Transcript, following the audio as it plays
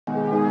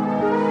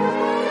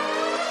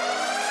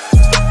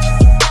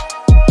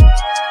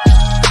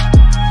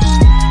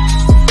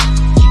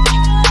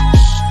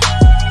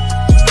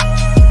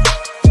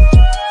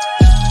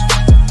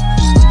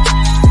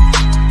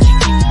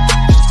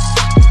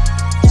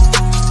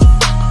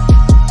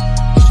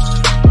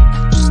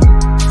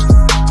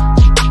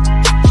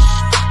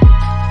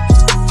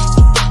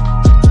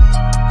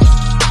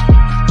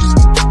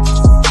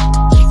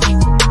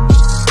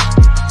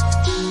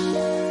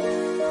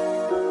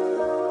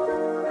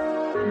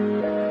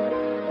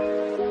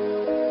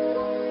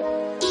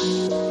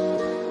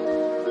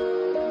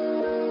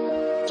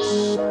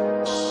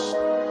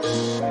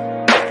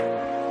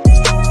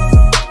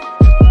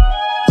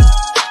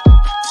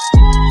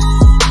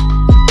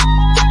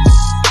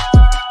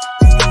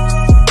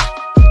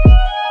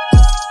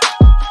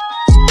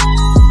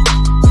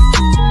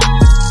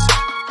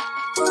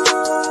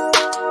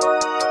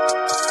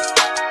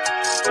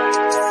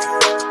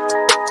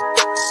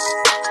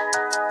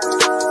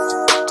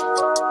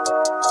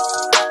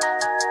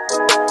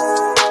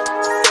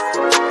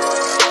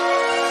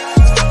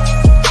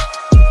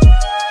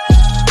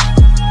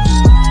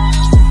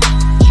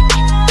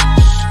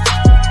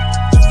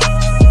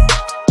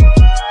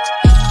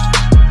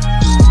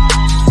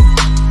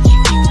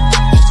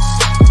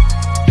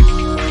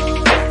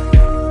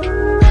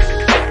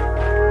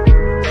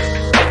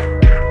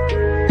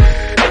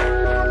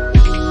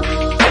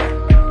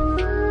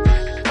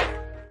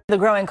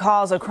growing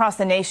calls across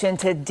the nation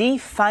to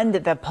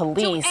defund the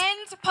police. To end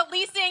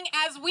policing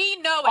as we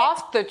know it.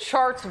 Off the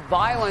charts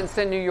violence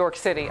in New York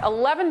City.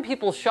 11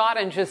 people shot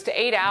in just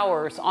 8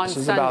 hours on Sunday.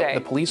 This is about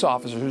the police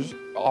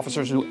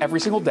officers who every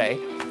single day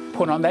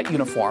put on that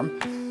uniform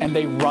and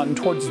they run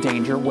towards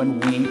danger when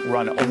we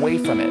run away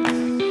from it.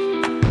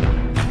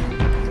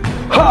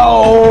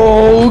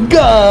 Oh,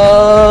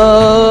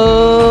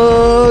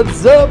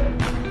 God's up.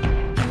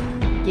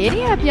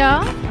 Giddy up,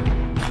 y'all.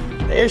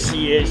 There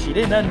she is. She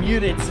didn't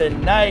unmute it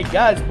tonight.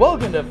 Guys,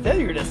 welcome to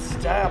Failure to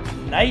Stop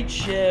Night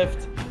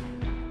Shift,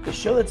 the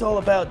show that's all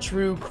about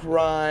true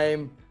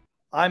crime.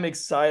 I'm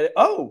excited.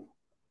 Oh,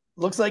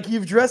 looks like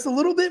you've dressed a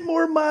little bit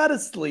more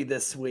modestly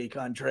this week,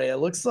 Andrea.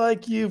 Looks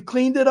like you've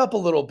cleaned it up a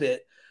little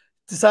bit.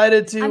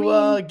 Decided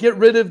to get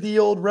rid of the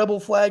old rebel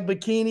flag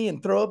bikini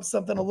and throw up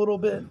something a little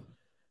bit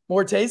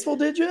more tasteful,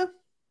 did you?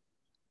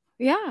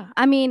 Yeah.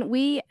 I mean,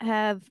 we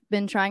have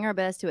been trying our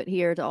best to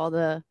adhere to all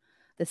the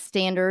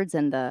standards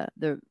and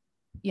the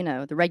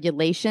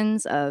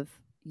regulations of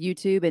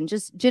YouTube and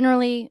just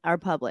generally our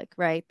public,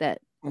 right?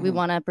 That we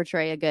want to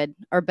portray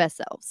our best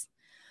selves.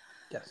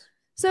 Yes.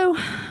 So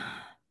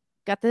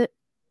got the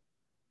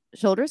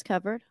shoulders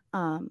covered.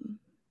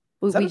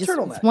 Is that a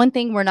turtleneck? It's one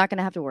thing we're not going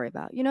to have to worry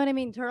about. You know what I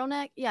mean?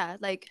 Turtleneck. Yeah.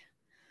 Like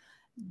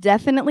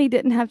definitely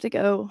didn't have to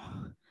go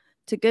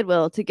to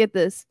Goodwill to get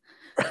this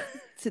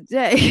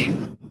today.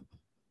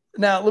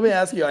 Now, let me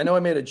ask you, I know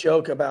I made a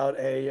joke about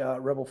a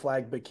rebel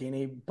flag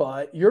bikini,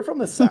 but you're from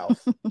the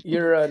South.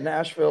 You're a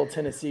Nashville,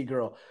 Tennessee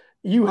girl.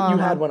 You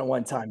had one at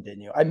one time,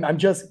 didn't you? I'm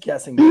just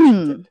guessing that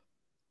you did.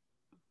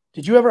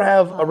 Did you ever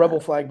have a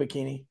rebel flag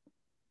bikini?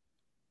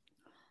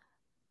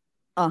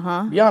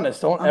 Be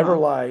honest. Don't ever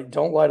lie.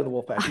 Don't lie to the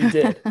Wolfpack. You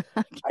did. Okay.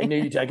 I knew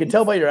you did. I could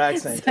tell by your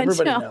accent.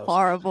 Everybody knows.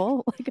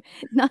 Horrible. Like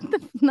not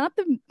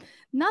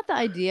the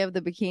idea of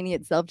the bikini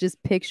itself.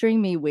 Just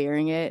picturing me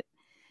wearing it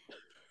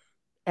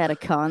at a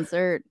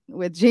concert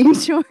with jean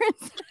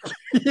shorts.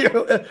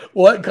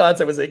 What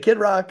concert was it? Kid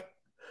Rock?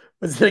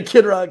 Was it a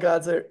Kid Rock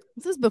concert?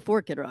 This is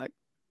before Kid Rock.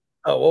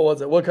 Oh, what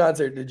was it? What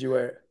concert did you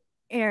wear?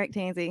 Andrea and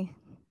Tansey.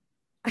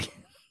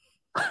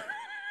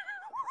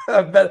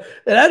 I bet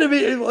it had to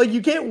be like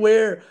you can't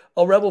wear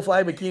a rebel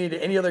flag bikini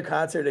to any other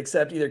concert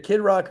except either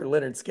Kid Rock or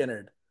Leonard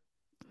Skinner.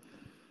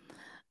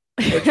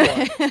 Which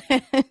one?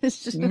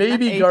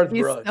 Maybe Garth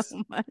Brooks.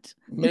 So much.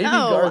 Maybe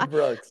Garth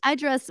Brooks. I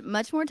dressed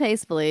much more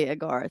tastefully at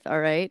Garth. All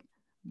right,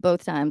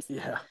 both times.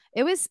 Yeah,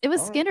 it was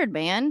Skinner,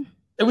 man.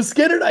 It was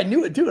Skinner. I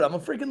knew it, dude. I'm a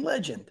freaking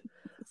legend.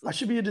 I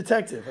should be a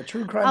detective, a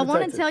true crime detective. I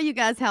want to tell you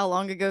guys how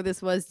long ago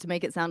this was to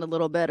make it sound a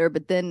little better,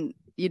 but then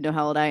you know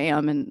how old I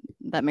am, and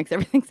that makes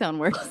everything sound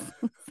worse.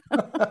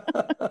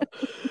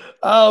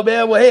 Oh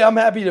man, well hey, I'm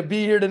happy to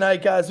be here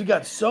tonight, guys. We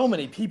got so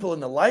many people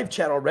in the live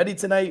chat already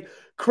tonight.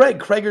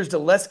 Krager's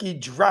Deleski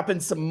dropping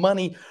some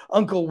money.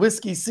 Uncle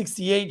Whiskey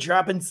 68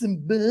 dropping some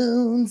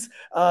bones.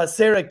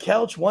 Sarah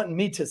Kelch wanting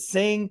me to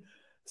sing.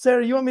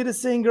 Sarah, you want me to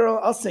sing, girl?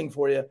 I'll sing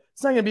for you.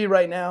 It's not gonna be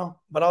right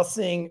now, but I'll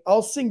sing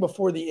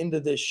before the end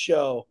of this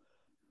show.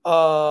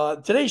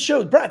 Today's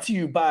show is brought to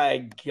you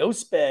by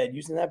Ghostbed,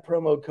 using that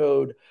promo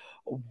code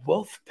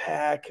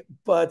Wolfpack.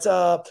 But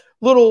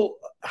little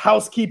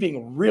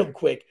housekeeping real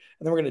quick,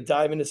 and then we're going to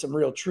dive into some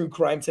real true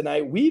crime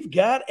tonight. We've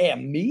got a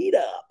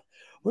meetup.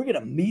 We're going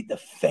to meet the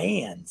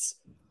fans.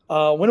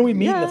 When are we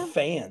meeting the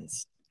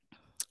fans?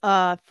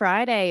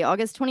 Friday,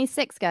 August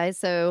 26th, guys.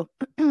 So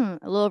a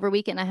little over a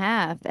week and a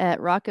half at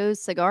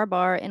Rocco's Cigar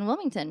Bar in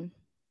Wilmington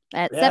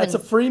at 7. It's a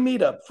free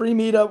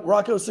meetup.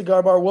 Rocco's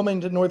Cigar Bar,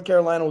 Wilmington, North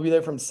Carolina. We'll be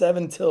there from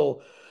 7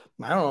 till,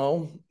 I don't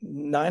know,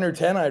 9 or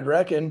 10, I'd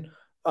reckon.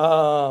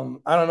 I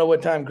don't know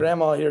what time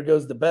grandma here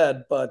goes to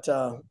bed, but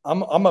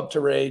I'm up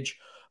to rage.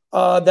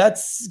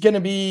 That's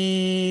gonna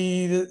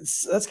be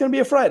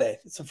a Friday.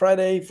 It's a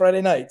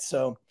Friday night.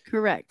 So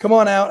correct. Come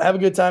on out, have a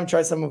good time,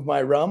 try some of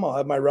my rum. I'll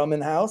have my rum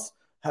in house,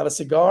 have a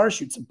cigar,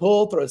 shoot some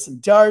pool, throw some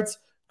darts,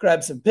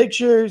 grab some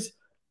pictures.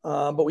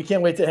 But we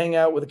can't wait to hang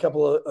out with a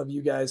couple of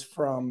you guys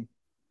from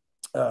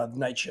the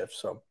night shift.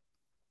 So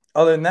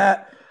other than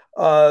that,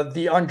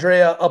 the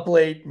Andrea Up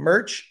Late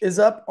merch is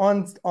up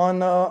on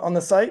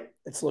the site.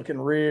 It's looking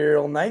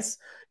real nice.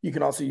 You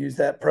can also use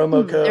that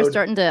promo code. They're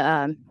starting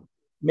to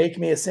make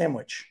me a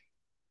sandwich.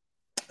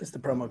 It's the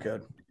promo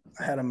code.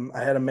 I had them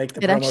make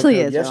the it promo actually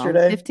code is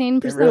yesterday.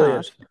 15% it really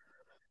off. Is.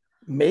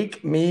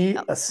 Make me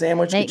a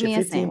sandwich. Make get you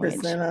me a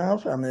 15%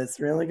 off. I mean,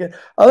 it's really good.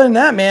 Other than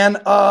that, man,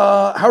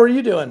 how are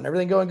you doing?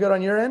 Everything going good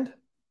on your end?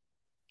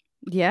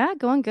 Yeah,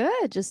 going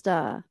good. Just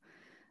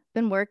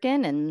been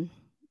working and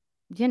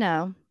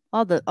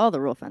all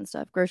the real fun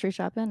stuff. Grocery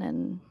shopping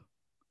and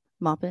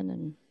mopping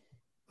and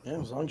yeah,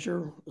 as long as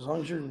you're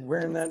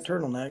wearing that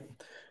turtleneck,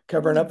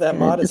 covering up that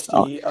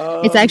modesty.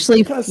 It's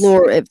actually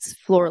it's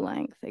floor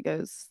length. It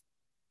goes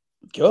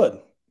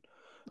good.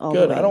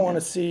 Good. I don't down. want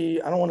to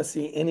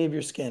see any of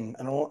your skin.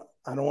 I don't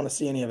want to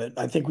see any of it.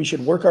 I think we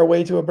should work our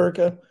way to a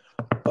burqa,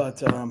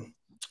 but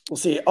We'll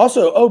see.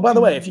 Also, oh, by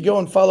the way, if you go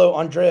and follow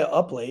Andrea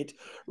Uplate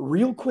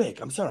real quick,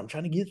 I'm sorry, I'm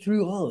trying to get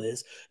through all of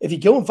this. If you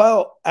go and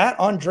follow at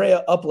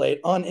Andrea Uplate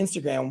on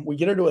Instagram, we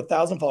get her to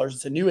 1,000 followers.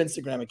 It's a new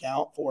Instagram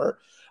account for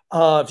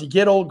her. If you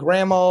get old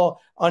grandma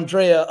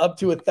Andrea up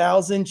to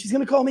 1,000, she's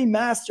going to call me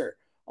master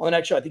on the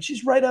next show. I think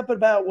she's right up at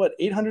about what,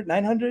 800,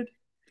 900,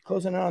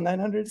 closing in on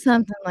 900,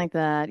 something like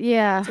that.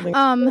 Yeah.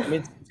 I mean,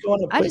 it's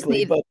going up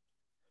quickly, but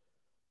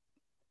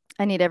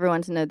I need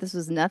everyone to know this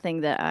was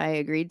nothing that I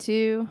agreed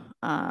to.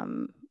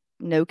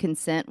 No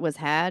consent was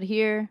had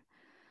here.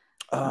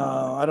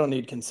 I don't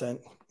need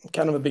consent.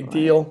 Kind of a big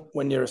deal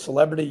when you're a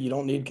celebrity. You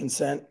don't need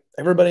consent.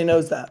 Everybody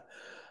knows that.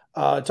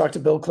 Talk to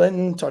Bill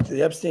Clinton, talk to the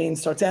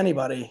Epsteins, talk to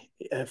anybody.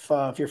 If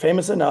you're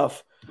famous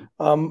enough.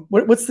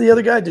 What's the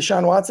other guy?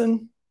 Deshaun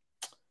Watson?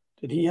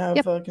 Did he have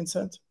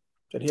consent?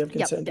 Did he have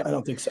consent? Yep. I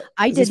don't think so.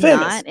 I did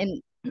not.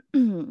 And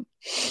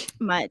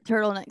my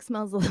turtleneck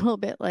smells a little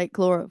bit like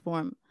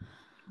chloroform.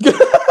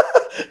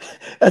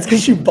 That's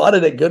because you bought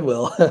it at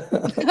Goodwill.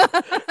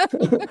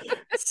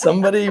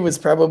 Somebody was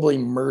probably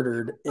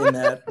murdered in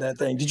that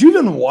thing. Did you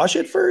even wash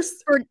it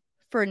first?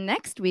 For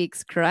next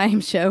week's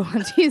crime show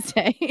on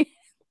Tuesday,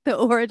 the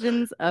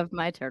origins of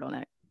my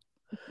turtleneck.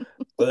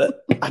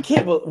 But I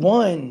can't.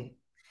 One.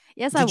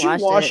 Yes, Did you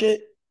wash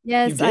it?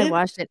 Yes, I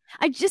washed it.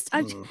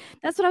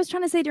 That's what I was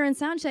trying to say during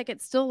sound check.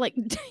 It's still like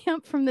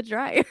damp from the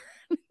dryer.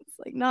 It's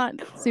like not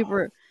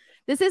super.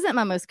 This isn't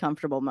my most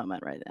comfortable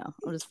moment right now.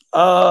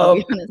 I'll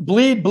be honest.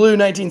 Bleed Blue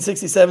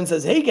 1967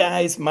 says, "Hey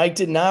guys, Mike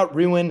did not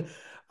ruin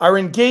our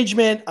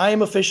engagement. I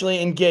am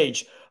officially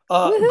engaged.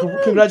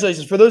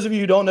 Congratulations. For those of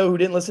you who don't know, who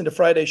didn't listen to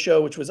Friday's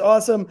show, which was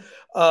awesome,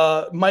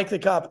 Mike the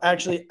cop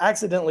actually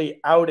accidentally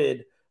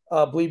outed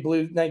Bleed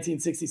Blue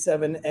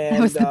 1967.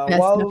 And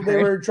while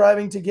they were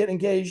driving to get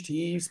engaged,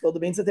 he spilled the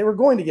beans that they were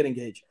going to get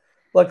engaged.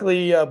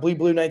 Luckily, Bleed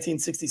Blue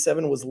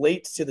 1967 was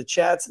late to the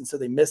chats, and so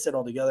they missed it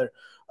altogether.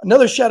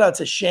 Another shout out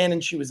to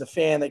Shannon. She was a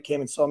fan that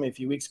came and saw me a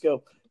few weeks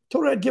ago.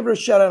 Told her I'd give her a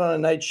shout out on a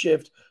night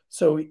shift.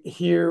 So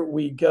here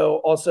we go.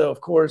 Also, of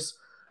course,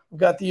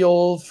 we've got the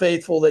old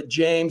faithful that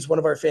James, one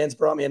of our fans,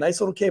 brought me a nice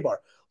little K-bar. A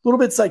little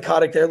bit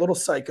psychotic there, a little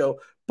psycho,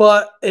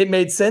 but it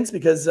made sense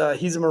because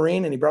he's a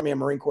Marine and he brought me a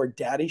Marine Corps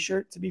daddy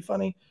shirt to be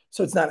funny.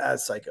 So it's not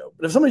as psycho.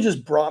 But if somebody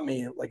just brought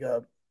me like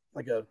a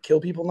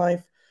kill people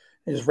knife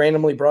and just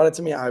randomly brought it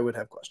to me, I would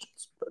have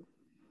questions. But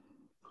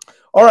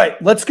all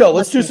right, let's go.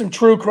 Let's do some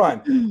true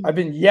crime. I've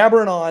been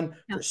yabbering on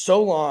for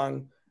so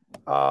long.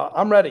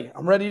 I'm ready.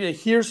 I'm ready to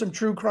hear some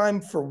true crime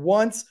for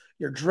once.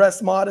 You're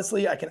dressed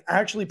modestly. I can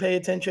actually pay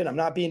attention. I'm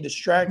not being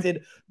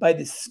distracted by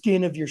the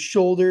skin of your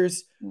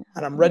shoulders.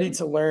 And I'm ready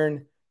to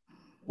learn.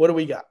 What do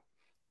we got?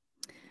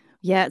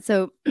 Yeah,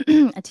 so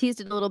I teased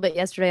it a little bit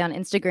yesterday on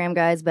Instagram,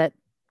 guys, but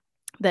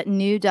that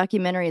new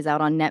documentary is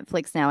out on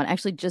Netflix now and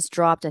actually just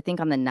dropped, I think,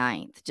 on the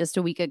 9th, just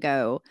a week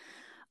ago.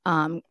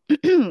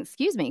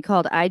 Excuse me,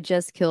 called I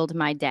Just Killed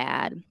My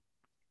Dad.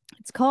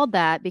 It's called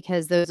that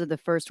because those are the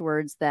first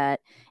words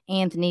that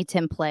Anthony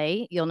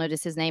Templet, you'll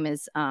notice his name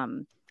is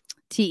Templet.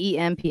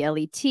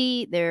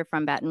 They're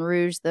from Baton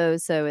Rouge, though,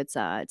 so it's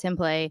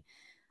Templet.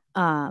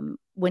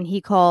 When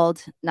he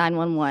called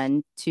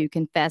 911 to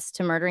confess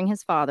to murdering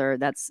his father,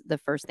 that's the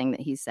first thing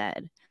that he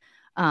said.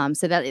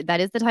 So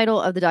that is the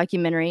title of the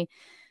documentary.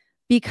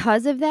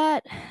 Because of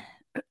that,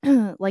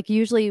 like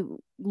usually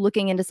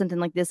looking into something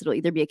like this, it'll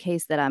either be a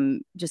case that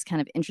I'm just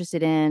kind of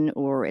interested in,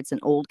 or it's an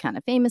old kind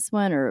of famous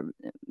one, or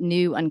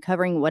new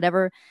uncovering,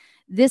 whatever.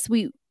 This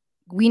we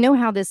know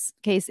how this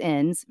case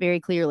ends very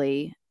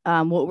clearly.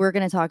 What we're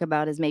going to talk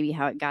about is maybe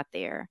how it got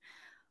there.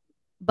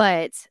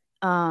 But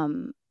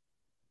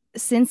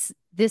since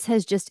this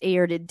has just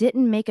aired, it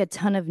didn't make a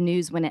ton of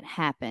news when it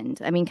happened.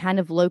 I mean, kind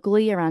of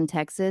locally around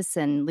Texas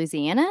and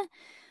Louisiana,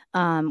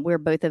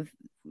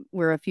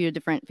 where a few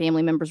different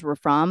family members were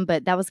from,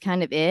 but that was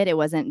kind of it. It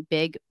wasn't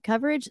big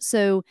coverage.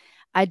 So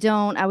I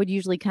would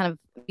usually kind of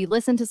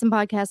listen to some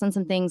podcasts on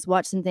some things,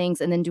 watch some things,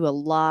 and then do a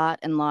lot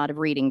of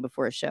reading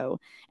before a show.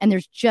 And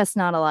there's just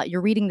not a lot.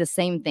 You're reading the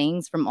same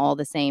things from all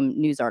the same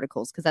news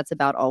articles because that's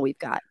about all we've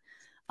got.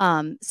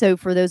 So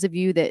for those of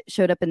you that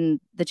showed up in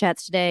the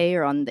chats today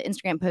or on the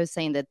Instagram post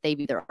saying that they've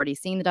either already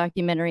seen the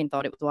documentary and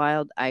thought it was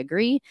wild, I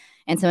agree.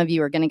 And some of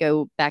you are going to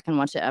go back and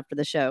watch it after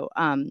the show.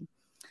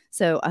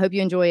 So I hope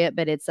you enjoy it,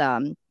 but it's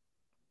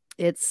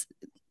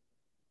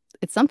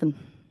something.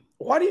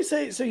 Why do you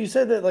say so? You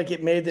said that like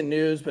it made the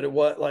news, but it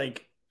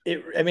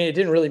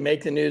didn't really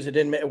make the news. It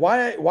didn't.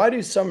 Why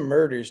do some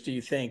murders, do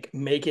you think,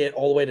 make it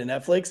all the way to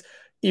Netflix?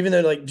 Even though,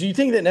 like, do you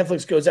think that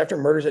Netflix goes after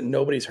murders that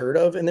nobody's heard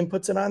of and then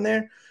puts it on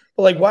there?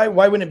 But like, why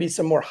wouldn't it be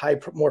some more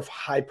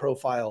high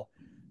profile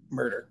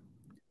murder?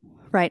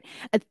 Right.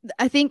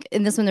 I think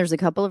in this one there's a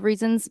couple of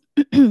reasons.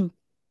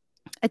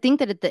 I think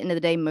that at the end of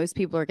the day, most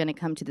people are going to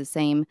come to the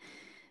same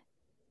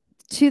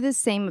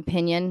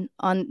opinion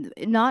on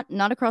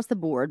not across the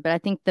board, but I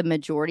think the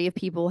majority of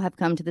people have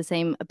come to the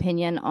same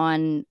opinion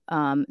on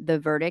the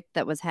verdict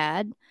that was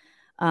had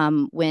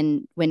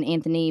when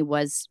Anthony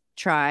was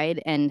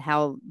tried, and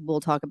how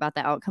we'll talk about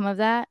the outcome of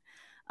that.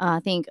 I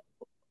think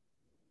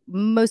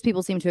most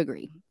people seem to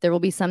agree. There will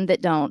be some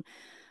that don't.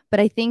 But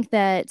I think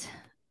that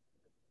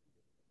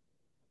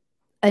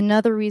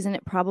another reason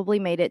it probably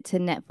made it to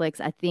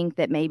Netflix, I think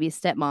that maybe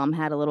Stepmom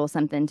had a little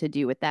something to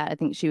do with that. I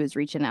think she was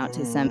reaching out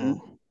to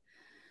some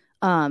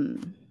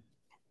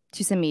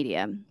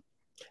media.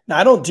 Now,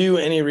 I don't do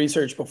any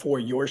research before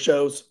your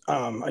shows.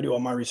 I do all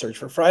my research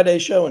for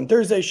Friday's show and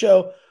Thursday's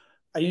show.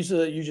 You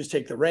just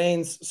take the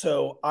reins.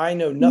 So I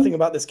know nothing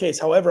about this case.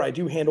 However, I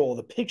do handle all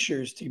the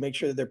pictures to make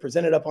sure that they're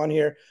presented up on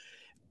here.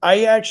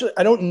 I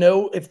don't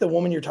know if the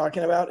woman you're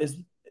talking about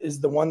is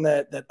the one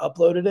that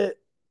uploaded it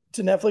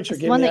to Netflix or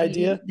gave me the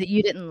idea that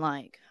you didn't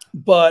like.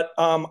 But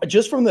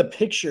just from the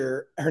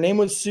picture, her name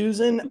was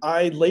Susan.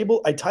 I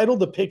titled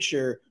the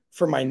picture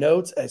for my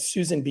notes as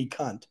Susan B.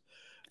 Cunt.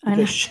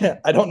 Because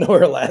I don't know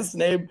her last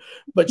name,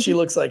 but she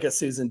looks like a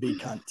Susan B.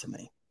 Cunt to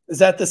me. Is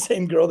that the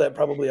same girl that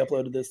probably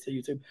uploaded this to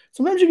YouTube?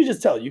 Sometimes you can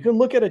just tell. You can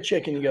look at a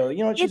chick and you go, you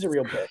know what, she's a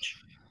real bitch.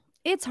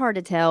 It's hard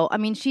to tell. I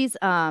mean, she's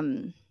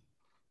we're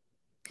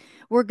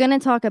going to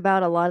talk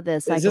about a lot of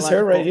this. Is this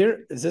her right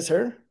here? Is this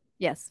her?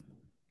 Yes.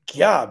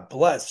 God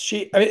bless.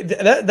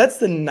 That's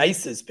the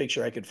nicest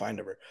picture I could find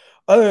of her.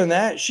 Other than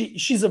that,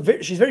 she's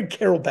very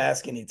Carol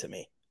Baskin-y to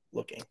me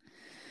looking.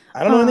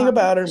 I don't know anything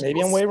about her.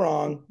 Maybe I'm way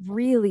wrong.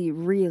 Really,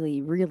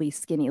 really, really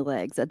skinny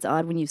legs. That's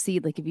odd when you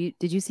see, like,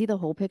 did you see the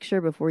whole picture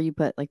before you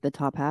put like the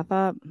top half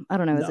up? I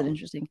don't know. Is it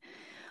interesting?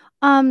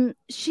 We're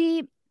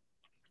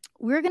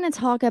going to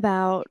talk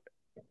about,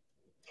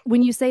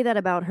 when you say that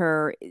about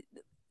her,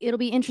 it'll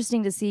be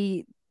interesting to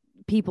see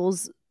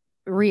people's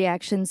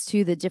reactions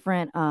to the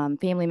different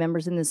family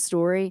members in this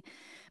story,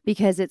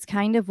 because it's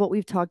kind of what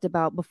we've talked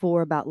about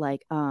before about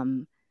like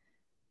being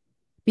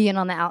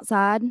on the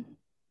outside.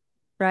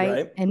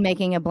 Right. And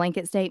making a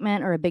blanket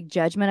statement or a big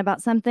judgment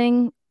about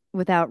something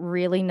without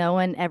really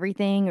knowing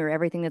everything or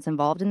everything that's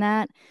involved in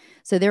that.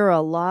 So there are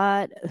a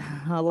lot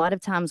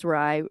of times where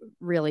I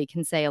really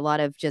can say a lot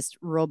of just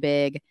real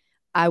big,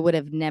 I would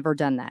have never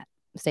done that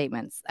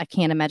statements. I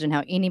can't imagine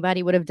how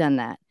anybody would have done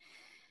that.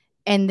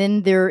 And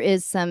then there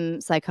is some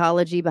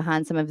psychology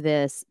behind some of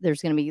this.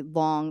 There's going to be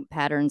long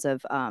patterns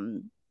of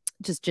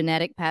just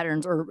genetic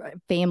patterns or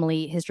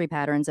family history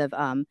patterns of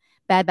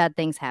bad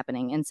things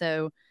happening. And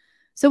so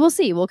we'll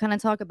see. We'll kind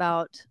of talk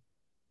about,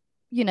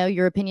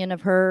 your opinion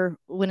of her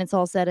when it's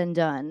all said and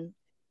done.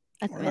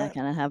 I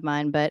kind of have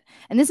mine,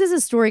 and this is a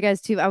story,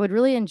 guys, too. I would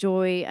really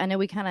enjoy. I know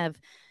we kind of,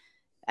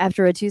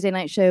 after a Tuesday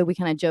night show, we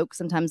kind of joke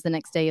sometimes the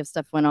next day if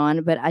stuff went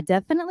on, but I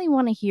definitely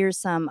want to hear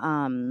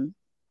some,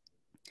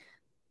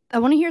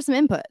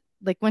 input.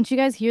 Like once you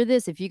guys hear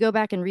this, if you go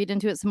back and read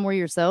into it some more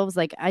yourselves,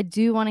 like I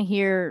do want to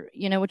hear,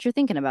 what you're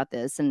thinking about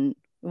this and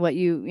what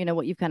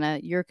you've kind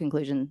of, your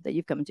conclusion that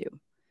you've come to.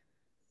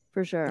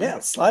 For sure. Yeah,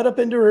 slide up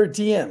into her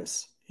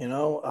DMs,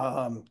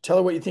 tell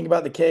her what you think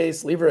about the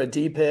case, leave her a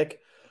D pic,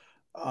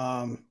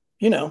 all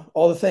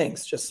the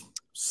things. Just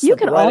you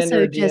could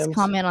also just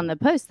comment on the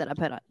post that I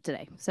put up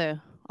today. So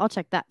I'll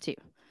check that too.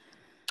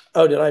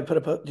 Oh, did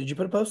you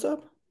put a post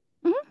up?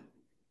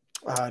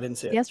 Mm-hmm. I didn't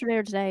see it. Yesterday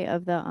or today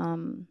of the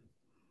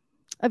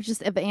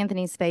of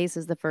Anthony's face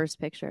is the first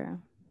picture.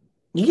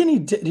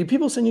 Do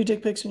people send you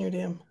dick pics in your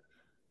DM?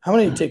 How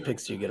many dick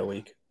pics do you get a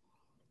week?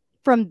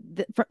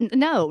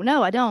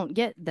 No, I don't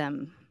get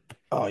them.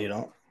 Oh, you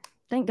don't?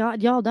 Thank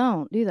God y'all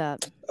don't do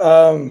that.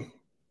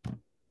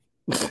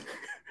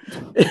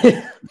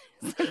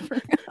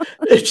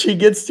 If she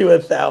gets to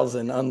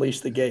 1,000, unleash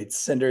the gates.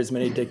 Send her as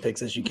many dick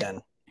pics as you can.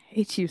 I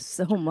hate you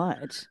so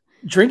much.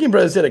 Drinking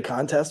Bros did a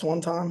contest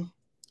one time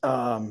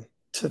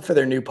for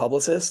their new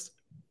publicist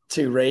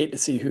to rate to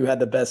see who had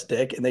the best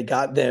dick, and they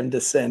got them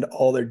to send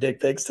all their dick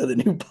pics to the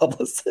new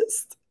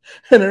publicist.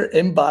 And her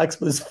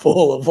inbox was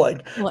full of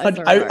like,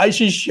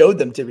 she showed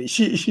them to me.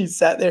 She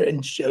sat there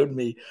and showed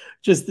me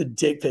just the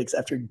dick pics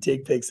after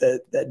dick pics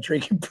that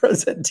Drinking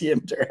Bros had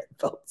DM'd her. I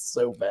felt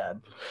so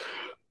bad.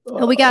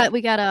 Oh, we got,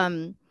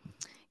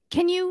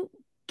 can you,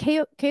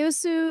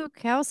 Kaosu,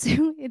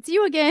 it's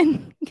you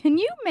again. Can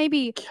you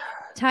maybe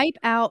type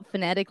out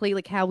phonetically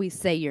like how we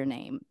say your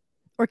name?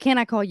 Or can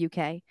I call you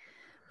Kay?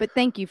 But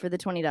thank you for the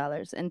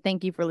 $20 and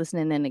thank you for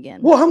listening in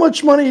again. Well, how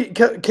much money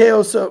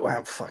KO?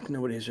 Wow, fuck,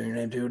 nobody's your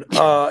name, dude.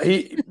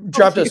 He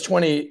dropped us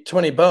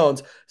 20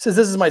 bones. Says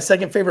this is my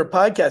second favorite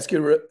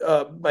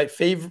podcast, my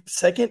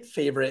second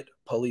favorite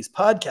police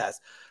podcast.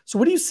 So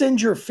what do you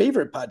send your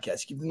favorite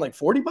podcast? You give them like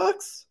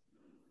 $40?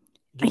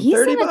 He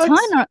sent a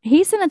ton.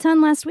 He sent a ton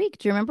last week.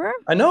 Do you remember?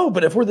 I know,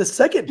 but if we're the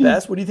second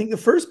best, what do you think the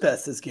first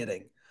best is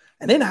getting?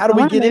 And then how do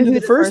we get into the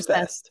first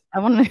best? I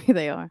want to know who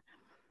they are.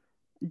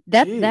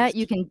 That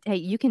you can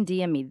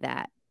DM me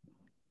that.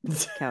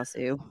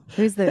 Kaosu.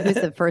 Who's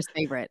the first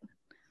favorite?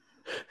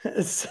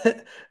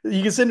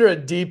 You can send her a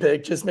D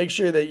pic. Just make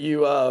sure that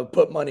you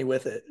put money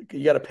with it.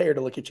 You got to pay her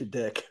to look at your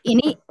dick.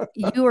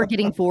 You are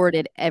getting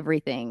forwarded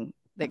everything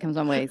that comes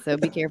my way, so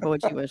be careful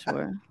what you wish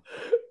for.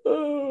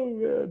 Oh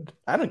man,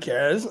 I don't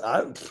care.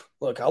 I'll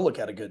look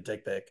at a good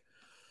dick pic.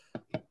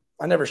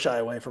 I never shy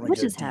away from a good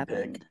dick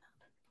pic.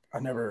 I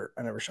never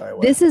shy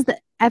away. This is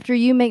after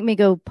you make me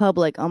go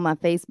public on my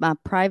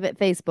private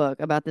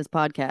Facebook about this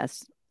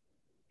podcast.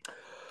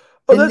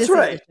 Oh, that's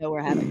right. Show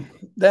we're having.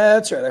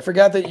 That's right. I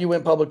forgot that you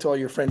went public to all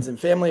your friends and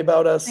family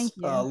about us. Thank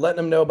you. Letting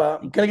them know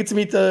about. I'm gonna get to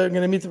meet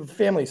the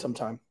family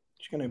sometime.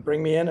 She's gonna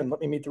bring me in and let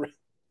me meet the.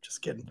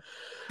 Just kidding.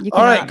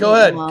 All right, go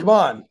ahead. Come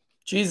on.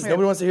 Jesus,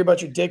 nobody wants to hear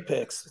about your dick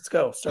pics. Let's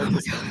go. Start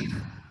this.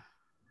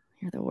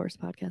 You're the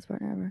worst podcast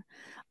partner ever.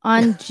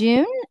 On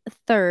June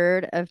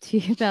 3rd of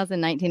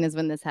 2019 is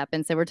when this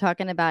happened. So we're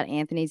talking about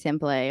Anthony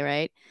Templet,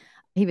 right?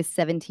 He was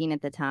 17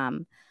 at the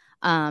time.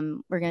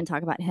 We're going to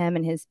talk about him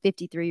and his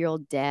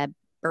 53-year-old dad,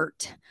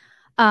 Burt.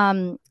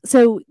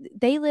 So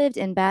they lived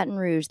in Baton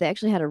Rouge. They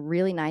actually had a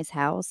really nice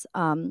house.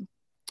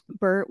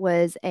 Burt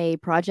was a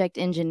project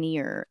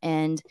engineer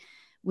and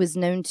was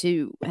known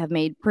to have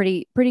made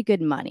pretty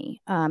good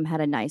money.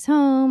 Had a nice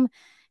home,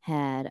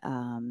 had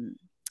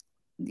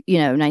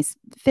nice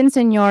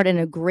fenced-in yard and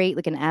a great,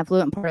 like, an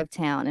affluent part of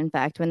town. In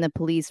fact, when the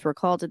police were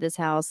called to this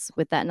house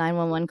with that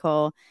 911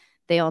 call,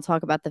 they all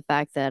talk about the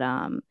fact that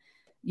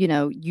you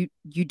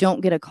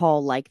don't get a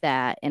call like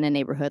that in a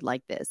neighborhood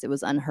like this. It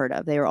was unheard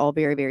of. They were all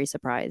very, very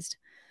surprised.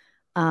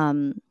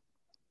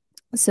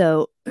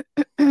 So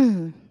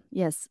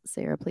yes,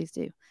 Sarah, please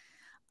do.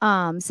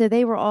 So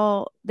they were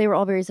all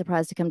very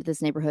surprised to come to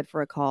this neighborhood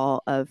for a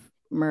call of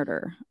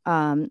murder.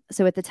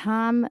 So at the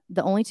time,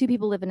 the only two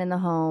people living in the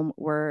home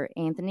were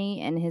Anthony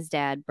and his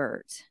dad,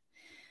 Burt.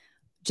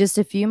 Just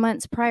a few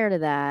months prior to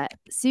that,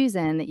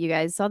 Susan, that you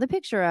guys saw the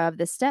picture of,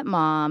 the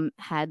stepmom,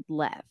 had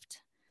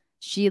left.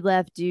 She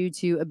left due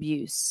to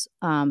abuse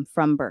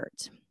from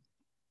Burt.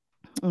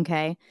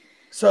 Okay.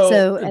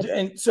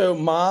 So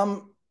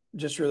mom,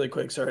 just really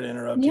quick, sorry to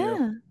interrupt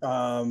you.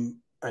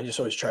 I just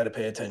always try to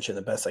pay attention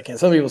the best I can.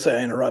 Some people say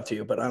I interrupt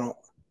you, but I don't.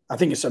 I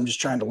think I'm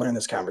just trying to learn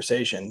this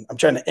conversation. I'm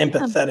trying to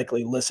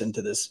empathetically listen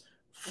to this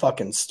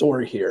fucking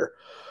story here.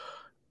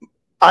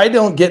 I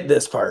don't get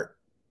this part.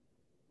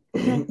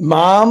 Okay.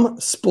 Mom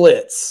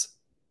splits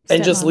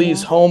and just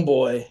leaves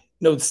homeboy.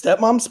 No,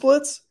 stepmom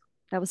splits?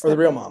 That was the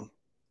real mom.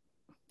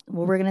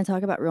 Well, we're going to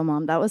talk about real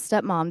mom. That was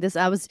stepmom.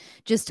 I was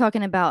just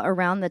talking about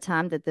around the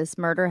time that this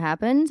murder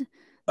happened.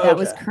 That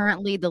was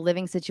currently the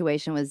living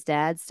situation was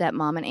dad,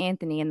 stepmom, and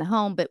Anthony in the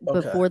home. But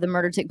before the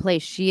murder took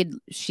place, she'd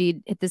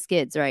hit the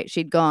skids, right?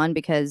 She'd gone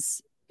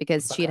because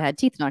she had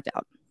teeth knocked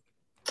out.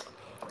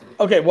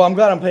 Okay, well, I'm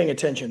glad I'm paying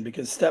attention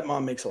because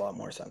stepmom makes a lot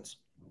more sense.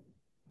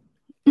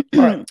 All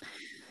right.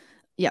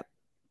 Yep.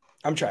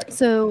 I'm tracking.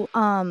 So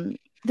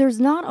there's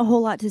not a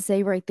whole lot to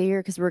say right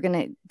there because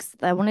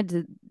I wanted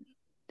to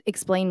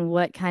explain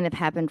what kind of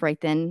happened right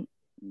then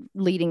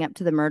leading up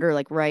to the murder,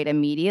 like right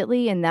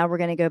immediately. And now we're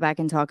going to go back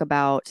and talk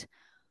about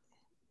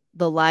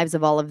the lives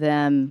of all of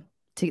them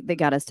that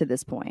got us to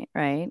this point,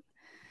 right?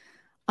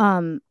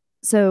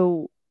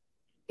 So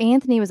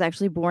Anthony was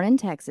actually born in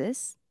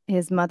Texas.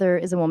 His mother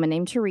is a woman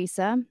named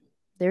Teresa.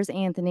 There's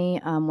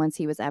Anthony once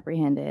he was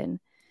apprehended.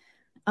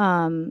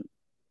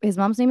 His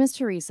mom's name is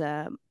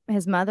Teresa.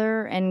 His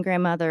mother and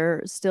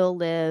grandmother still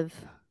live.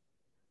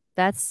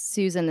 That's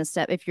Susan, the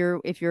step. If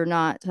you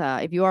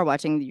are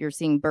watching, you're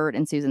seeing Burt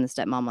and Susan, the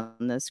stepmom,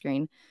 on the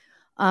screen.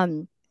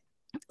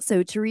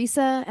 So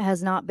Teresa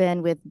has not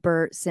been with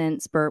Burt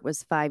since Burt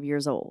was 5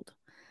 years old.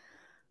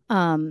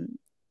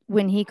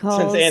 When he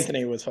calls, since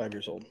Anthony was 5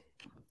 years old.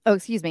 Oh,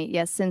 excuse me.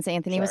 Yes, since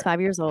Anthony was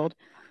 5 years old.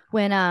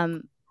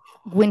 When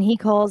he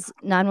calls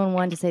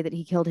 911 to say that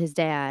he killed his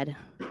dad,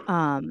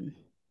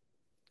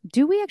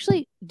 do we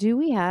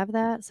have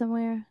that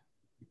somewhere?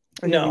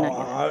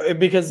 No,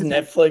 because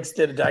Netflix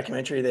did a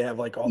documentary. They have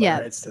like all the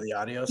rights to the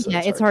audio. So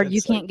it's hard. You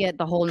can't get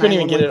the whole. Couldn't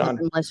even get it on.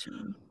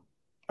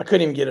 I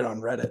couldn't even get it on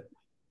Reddit.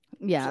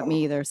 Yeah, so.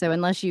 Me either. So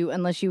unless you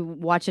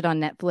watch it on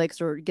Netflix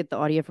or get the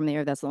audio from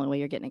there, that's the only way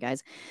you're getting it,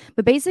 guys.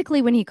 But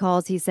basically, when he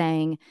calls, they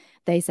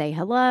say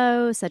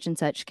hello, such and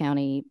such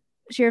county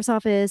sheriff's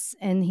office,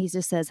 and he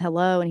just says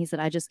hello, and he said,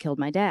 I just killed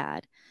my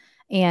dad.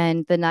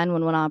 And the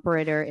 911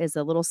 operator is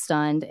a little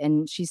stunned,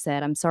 and she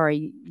said, I'm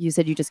sorry, you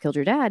said you just killed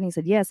your dad? And he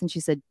said, yes. And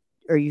she said,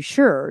 are you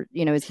sure?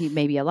 Is he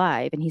maybe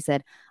alive? And he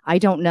said, I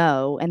don't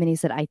know. And then he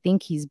said, I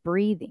think he's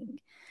breathing.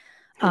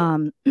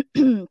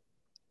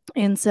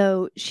 And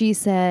so she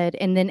said,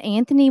 and then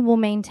Anthony will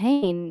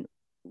maintain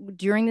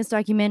during this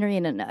documentary,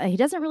 and he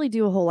doesn't really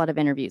do a whole lot of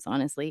interviews,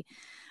 honestly,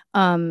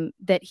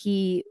 that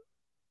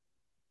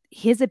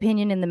his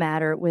opinion in the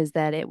matter was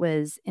that it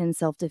was in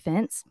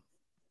self-defense,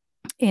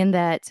 and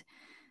that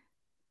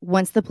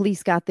once the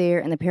police got there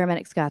and the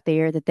paramedics got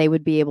there, that they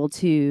would be able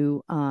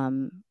to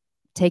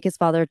take his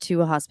father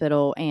to a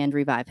hospital and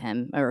revive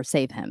him or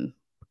save him,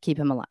 keep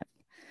him alive.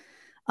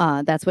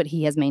 That's what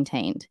he has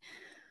maintained.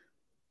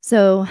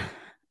 So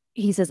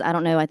he says, I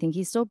don't know. I think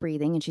he's still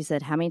breathing. And she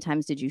said, how many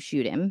times did you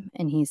shoot him?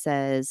 And he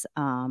says,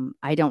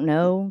 I don't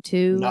know,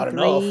 2, Not 3.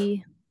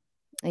 Enough.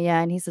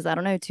 Yeah. And he says, I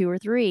don't know, 2 or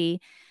 3.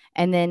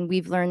 And then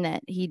we've learned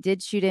that he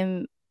did shoot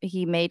him.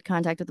 He made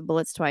contact with the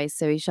bullets twice.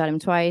 So he shot him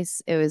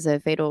twice. It was a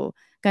fatal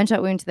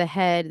gunshot wound to the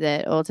head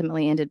that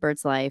ultimately ended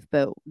Burt's life.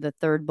 But the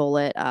third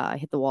bullet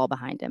hit the wall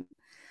behind him.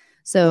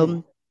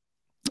 So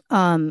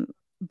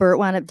Burt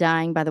wound up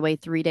dying, by the way,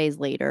 3 days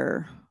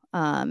later.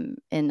 In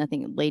I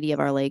think Lady of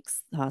Our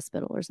Lakes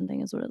Hospital or something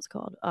is what it's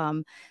called.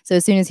 So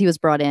as soon as he was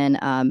brought in,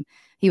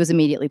 he was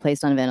immediately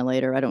placed on a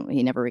ventilator.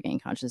 He never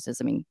regained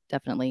consciousness. I mean,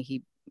 definitely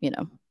he,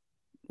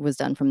 was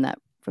done from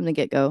the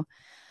get-go.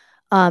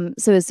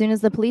 So as soon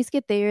as the police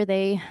get there,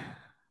 they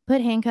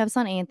put handcuffs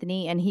on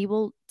Anthony, and he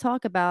will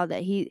talk about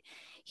that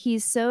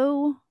he's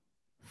so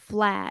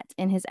flat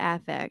in his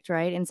affect,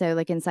 right? And so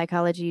like in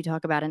psychology, you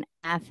talk about an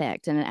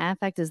affect, and an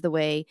affect is the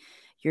way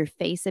your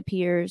face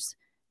appears,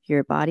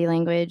 your body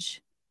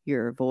language,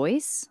 your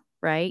voice,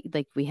 right?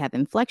 Like we have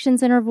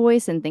inflections in our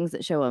voice and things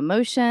that show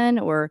emotion,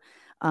 or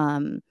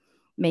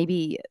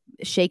maybe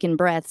shaken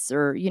breaths,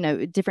 or,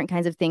 different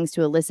kinds of things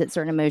to elicit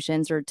certain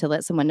emotions or to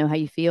let someone know how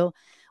you feel.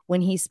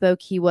 When he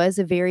spoke, he was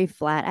a very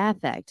flat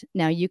affect.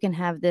 Now you can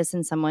have this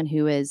in someone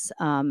who is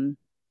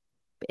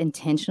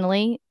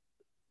intentionally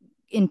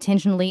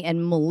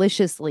and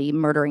maliciously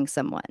murdering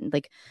someone.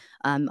 Like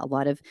a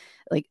lot of,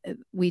 like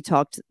we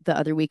talked the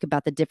other week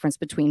about the difference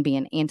between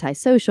being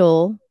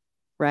antisocial,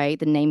 right?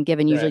 The name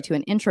given usually to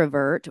an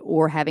introvert,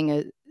 or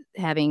having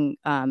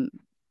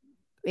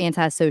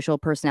antisocial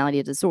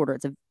personality disorder.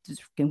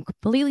 It's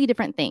completely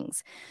different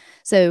things.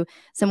 So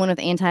someone with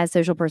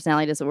antisocial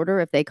personality disorder,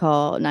 if they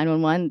call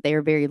 911, they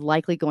are very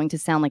likely going to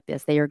sound like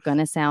this. They are going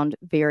to sound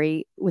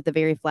with a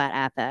very flat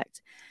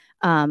affect.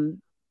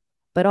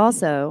 But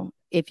also,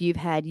 if you've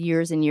had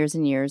years and years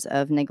and years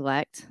of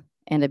neglect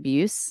and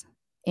abuse,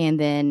 and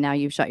then now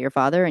you've shot your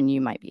father and you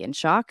might be in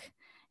shock,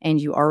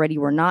 and you already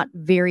were not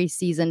very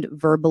seasoned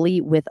verbally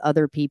with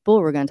other people,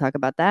 we're going to talk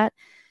about that.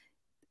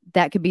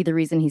 That could be the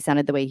reason he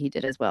sounded the way he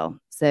did as well.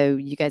 So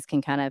you guys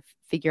can kind of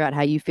figure out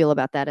how you feel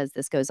about that as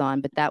this goes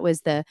on. But that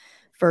was the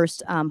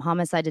first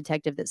homicide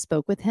detective that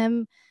spoke with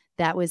him.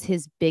 That was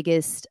his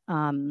biggest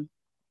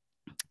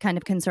kind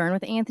of concern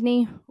with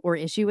Anthony, or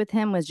issue with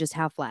him, was just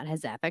how flat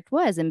his affect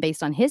was. And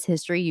based on his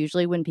history,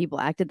 usually when people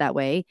acted that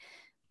way,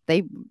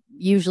 they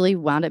usually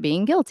wound up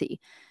being guilty.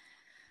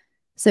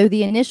 So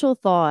the initial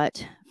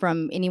thought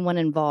from anyone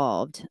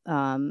involved,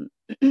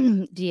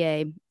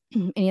 DA,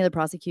 any of the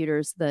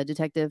prosecutors, the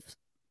detective,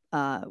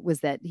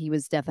 was that he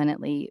was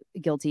definitely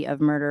guilty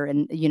of murder.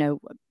 And,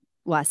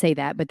 well, I say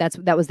that, but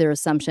that was their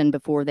assumption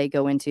before they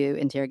go into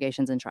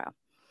interrogations and trial.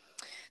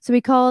 So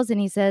he calls and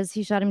he says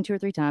he shot him 2 or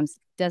 3 times,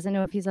 doesn't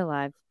know if he's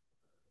alive.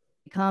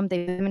 They put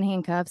him in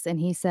handcuffs, and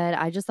he said,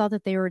 I just thought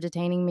that they were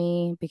detaining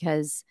me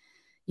because,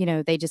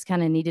 they just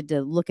kind of needed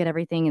to look at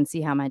everything and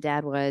see how my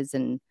dad was,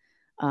 and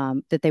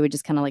that they would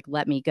just kind of like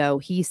let me go.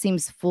 He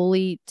seems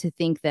fully to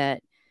think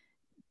that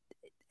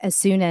as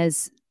soon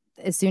as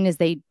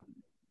they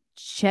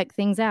check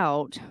things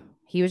out,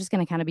 he was just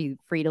going to kind of be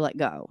free to let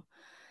go.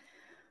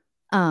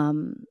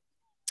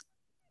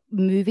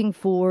 Moving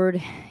forward,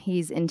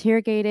 he's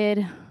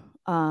interrogated.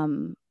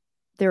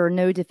 There are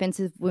no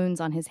defensive wounds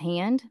on his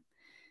hand.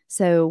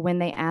 So when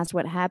they asked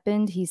what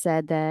happened, he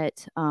said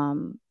that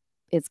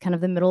it's kind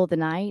of the middle of the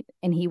night,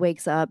 and he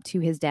wakes up to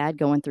his dad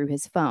going through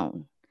his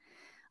phone.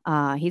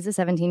 He's a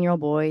 17-year-old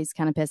boy. He's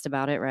kind of pissed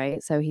about it,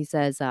 right? So he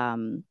says,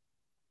 why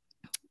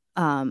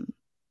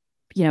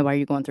are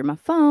you going through my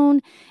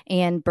phone?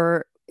 And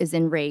Burt is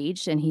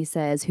enraged, and he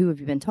says, who have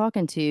you been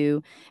talking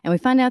to? And we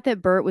find out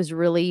that Burt was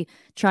really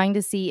trying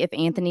to see if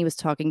Anthony was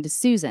talking to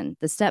Susan,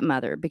 the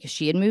stepmother, because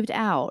she had moved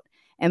out.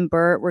 And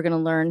Burt, we're going to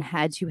learn,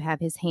 had to have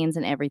his hands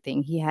in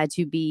everything. He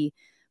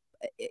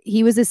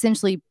was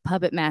essentially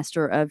puppet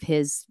master of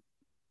his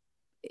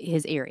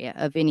area,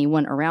 of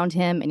anyone around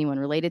him, anyone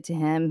related to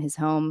him, his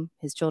home,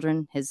 his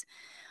children, his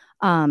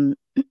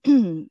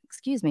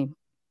excuse me.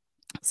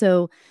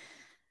 So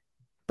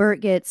Burt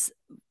gets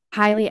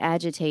highly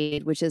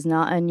agitated, which is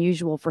not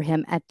unusual for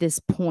him at this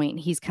point.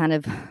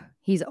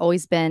 He's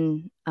always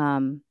been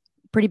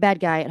pretty bad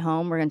guy at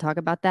home. We're going to talk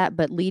about that.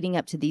 But leading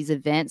up to these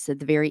events at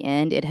the very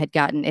end, it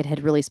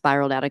had really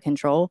spiraled out of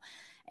control.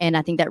 And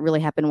I think that really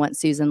happened once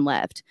Susan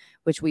left,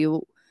 which we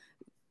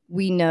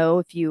know,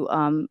 if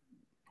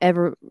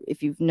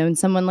you've known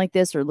someone like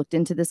this, or looked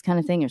into this kind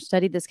of thing, or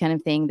studied this kind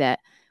of thing, that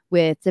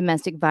with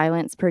domestic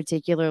violence,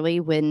 particularly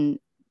when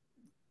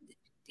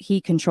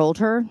he controlled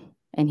her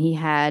and he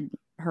had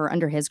her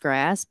under his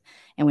grasp,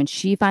 and when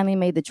she finally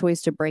made the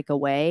choice to break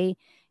away,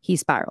 he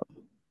spiraled.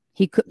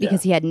 He could,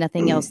 because he had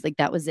nothing else. Like,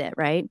 that was it,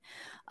 right?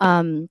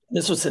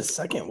 This was his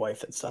second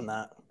wife that's done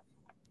that,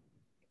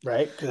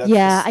 right?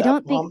 I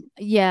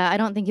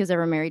don't think he was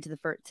ever married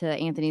to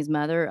Anthony's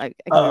mother. I could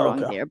be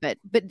wrong there, but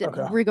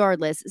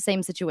regardless,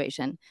 same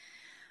situation.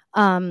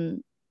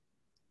 So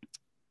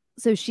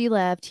she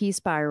left, he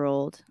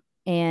spiraled,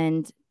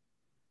 and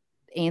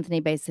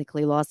Anthony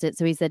basically lost it.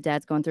 So he said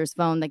Dad's going through his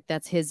phone. Like,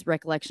 that's his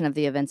recollection of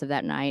the events of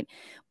that night.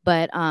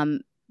 But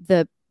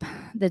the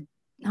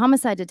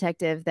homicide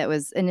detective that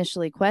was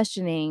initially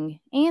questioning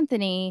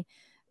Anthony,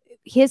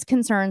 his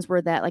concerns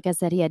were that, like I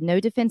said, he had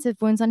no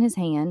defensive wounds on his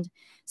hand.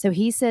 So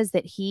he says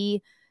that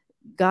he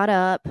got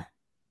up,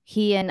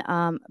 he and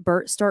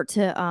Burt start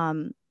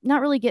to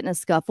not really get in a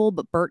scuffle,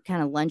 but Burt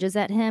kind of lunges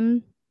at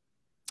him.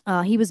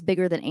 He was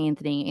bigger than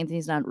Anthony.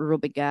 Anthony's not a real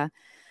big guy.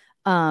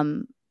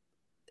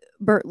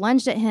 Burt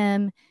lunged at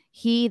him.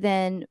 He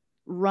then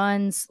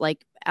runs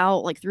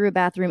out through a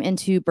bathroom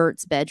into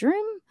Burt's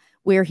bedroom,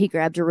 where he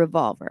grabbed a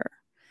revolver.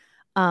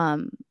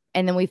 And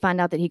then we find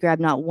out that he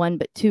grabbed not one,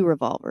 but 2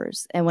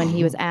 revolvers. And when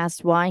he was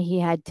asked why he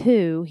had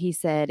 2, he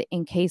said,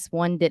 in case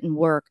one didn't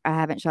work, I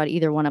haven't shot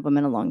either one of them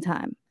in a long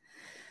time.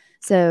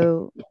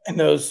 So. And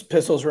those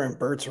pistols were in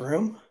Burt's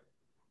room?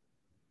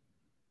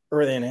 Or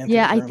were they in Anthony's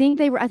room? I think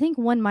they were. I think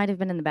one might have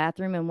been in the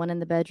bathroom and one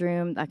in the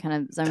bedroom. I kind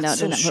of zoned out.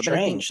 So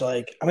strange.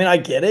 Like, I mean, I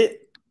get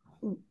it.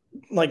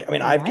 Like, I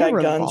mean, I've got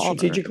guns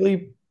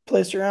strategically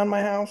placed around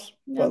my house,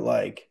 but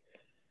like,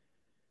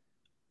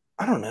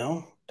 I don't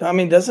know. I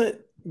mean, does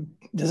it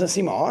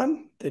seem odd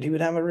that he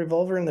would have a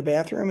revolver in the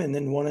bathroom and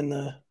then one in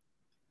the?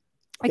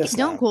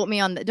 Don't quote me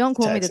on that. Don't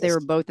quote me that they were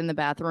both in the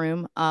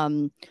bathroom.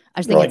 I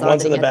just think like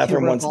one's in the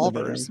bathroom, one's in the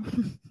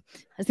bedroom.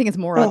 I think it's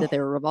more odd that they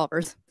were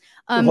revolvers.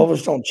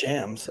 Revolvers don't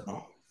jam,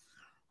 so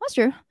that's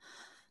true.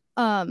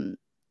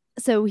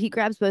 So he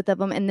grabs both of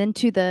them, and then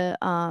to the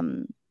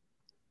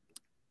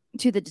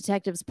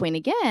detective's point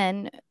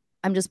again,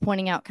 I'm just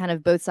pointing out kind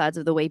of both sides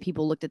of the way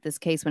people looked at this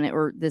case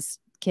when this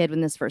kid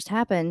when this first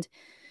happened.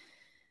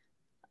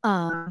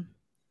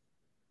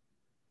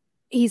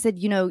 He said,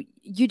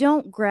 you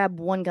don't grab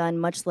one gun,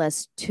 much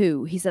less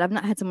 2. He said, I've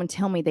not had someone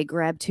tell me they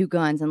grabbed 2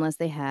 guns unless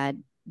they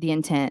had the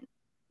intent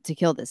to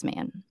kill this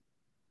man.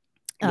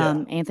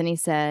 Anthony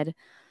said,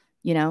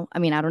 I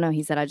mean, I don't know.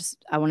 He said,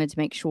 I wanted to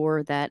make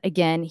sure that,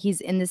 again, he's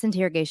in this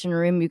interrogation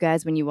room. You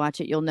guys, when you watch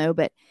it, you'll know,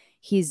 but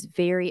he's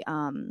very,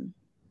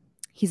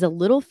 he's a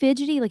little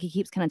fidgety. Like he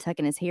keeps kind of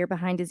tucking his hair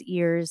behind his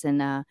ears,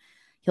 and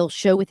he'll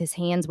show with his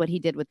hands what he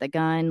did with the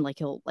gun. Like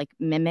he'll like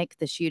mimic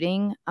the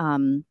shooting.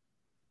 And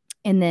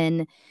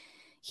then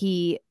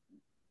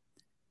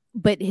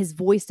but his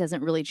voice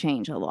doesn't really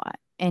change a lot.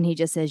 And he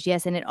just says,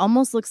 yes. And it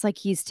almost looks like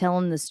he's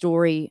telling the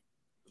story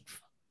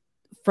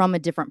from a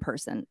different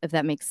person, if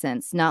that makes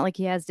sense. Not like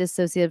he has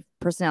dissociative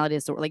personality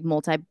disorder, like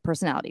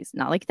multi-personalities,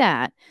 not like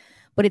that.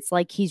 But it's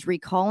like he's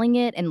recalling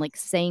it and like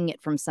saying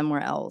it from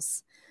somewhere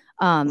else,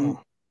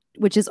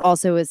 which is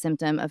also a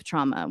symptom of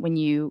trauma. When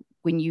you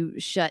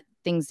shut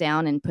things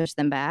down and push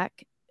them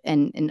back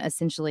and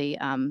essentially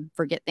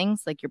forget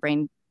things, like your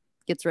brain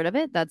gets rid of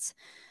it. That's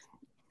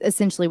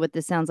essentially what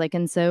this sounds like.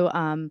 And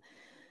so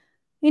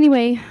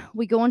anyway,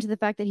 we go on to the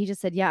fact that he just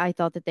said, I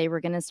thought that they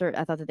were going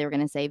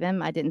to save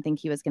him. I didn't think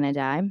he was going to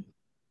die.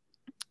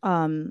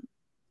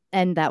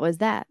 And that was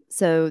that.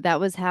 So that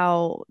was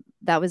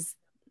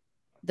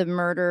the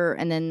murder,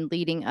 and then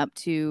leading up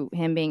to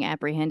him being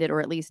apprehended or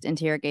at least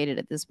interrogated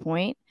at this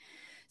point.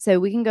 So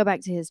we can go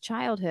back to his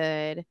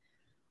childhood.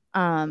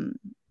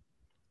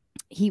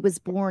 He was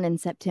born in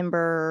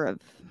September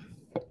of,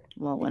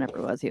 whenever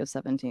it was, he was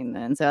 17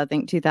 then. So I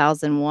think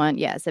 2001.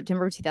 Yeah,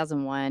 September of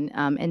 2001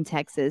 in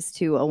Texas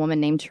to a woman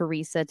named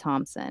Teresa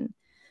Thompson.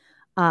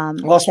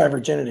 Lost my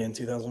virginity in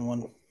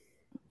 2001.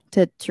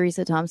 To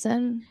Teresa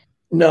Thompson?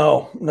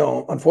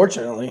 No,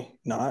 unfortunately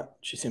not.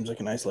 She seems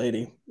like a nice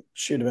lady.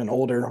 She'd have been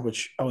older,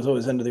 which I was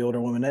always into the older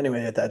women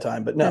anyway at that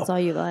time, but no. That's all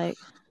you like?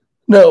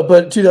 No,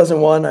 but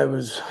 2001, I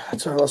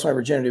lost my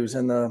virginity. It was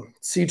in the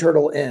Sea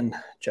Turtle Inn,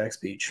 Jack's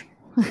Beach.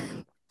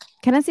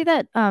 Can I see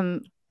that?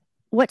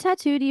 What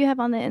tattoo do you have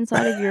on the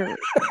inside of your?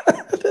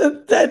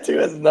 The tattoo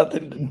has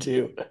nothing to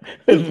do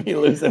with me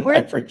losing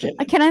my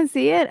virginity. Can I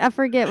see it? I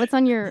forget what's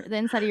on the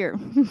inside of your.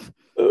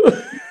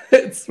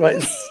 It's my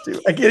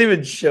stupid. I can't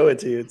even show it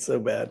to you. It's so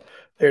bad.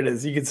 There it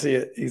is. You can see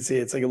it.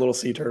 It's like a little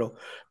sea turtle.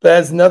 That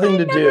has nothing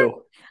to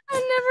do.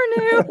 I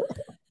never knew.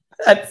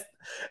 That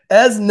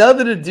has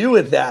nothing to do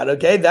with that.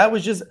 Okay, that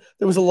was just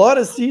there was a lot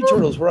of sea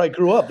turtles where I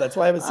grew up. That's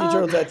why I have a sea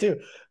turtle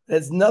tattoo. It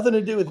has nothing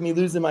to do with me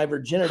losing my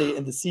virginity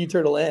in the Sea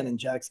Turtle Inn in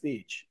Jack's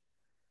Beach.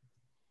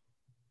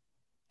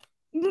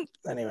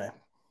 Anyway.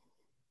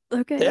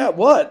 Okay. Yeah,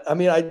 what? I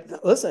mean,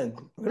 listen.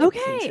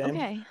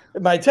 Okay.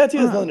 My tattoo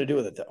has nothing to do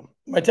with it, though.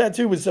 My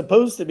tattoo was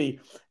supposed to be,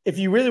 if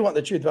you really want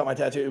the truth about my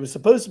tattoo, it was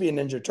supposed to be a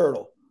Ninja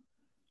Turtle.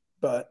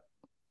 But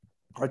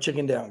I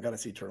chickened down, got a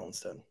sea turtle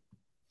instead.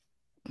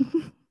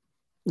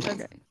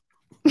 Okay.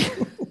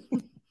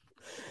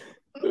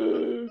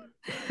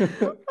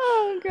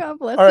 Oh, God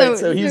bless. All right,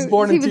 so he was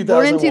born in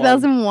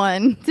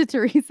 2001 to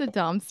Teresa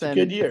Thompson. It's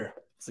a good year.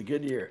 It's a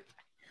good year.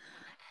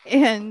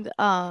 And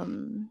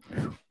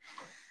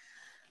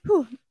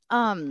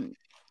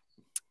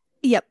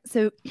yep.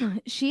 So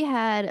she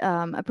had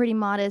a pretty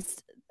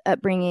modest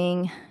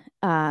upbringing.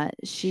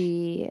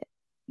 She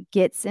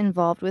gets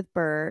involved with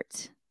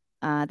Burt.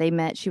 They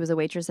met. She was a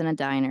waitress in a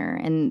diner,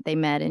 and they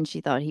met, and she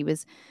thought he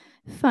was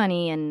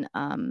funny and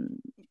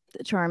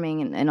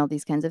charming and all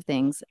these kinds of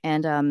things.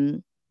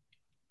 And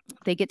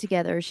they get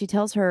together. She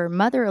tells her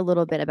mother a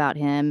little bit about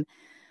him.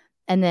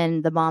 And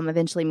then the mom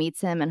eventually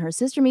meets him, and her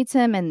sister meets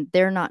him, and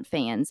they're not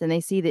fans. And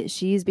they see that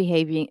she's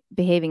behaving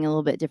a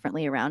little bit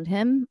differently around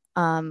him,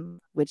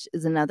 which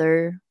is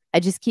another.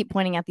 I just keep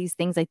pointing out these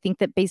things. I think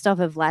that based off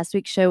of last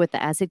week's show with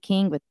the Acid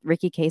King with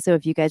Ricky Queso,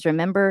 if you guys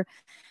remember,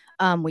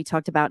 we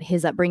talked about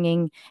his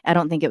upbringing. I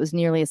don't think it was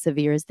nearly as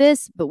severe as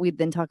this, but we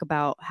then talk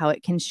about how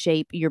it can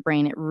shape your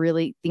brain.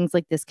 Things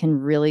like this can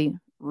really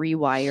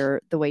rewire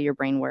the way your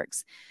brain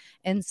works.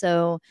 And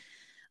so,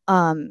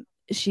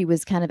 she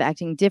was kind of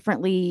acting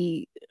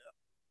differently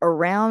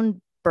around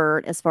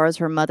Burt as far as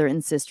her mother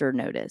and sister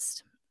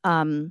noticed.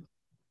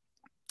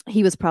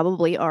 He was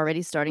probably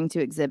already starting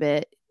to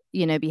exhibit,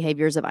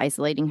 behaviors of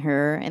isolating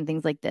her and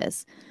things like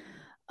this.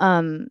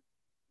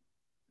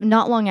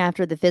 Not long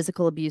after the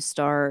physical abuse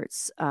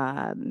starts,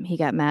 he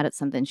got mad at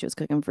something she was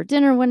cooking for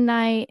dinner one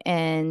night,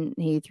 and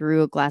he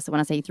threw a glass of,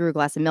 when I say he threw a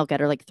glass of milk at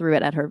her, like threw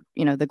it at her,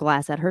 the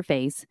glass at her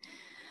face.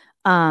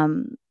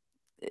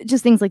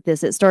 Just things like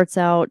this. It starts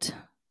out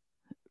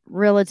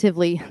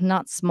relatively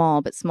not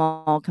small, but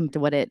small compared to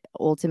what it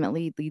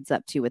ultimately leads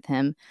up to with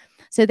him.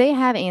 So they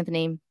have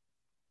Anthony.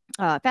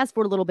 Fast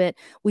forward a little bit.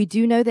 We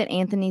do know that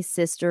Anthony's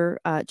sister,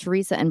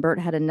 Teresa, and Burt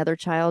had another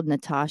child,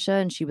 Natasha,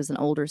 and she was an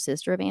older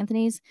sister of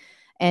Anthony's.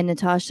 And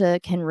Natasha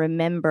can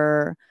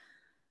remember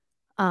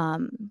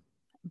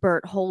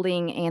Burt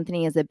holding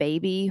Anthony as a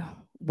baby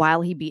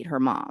while he beat her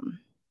mom.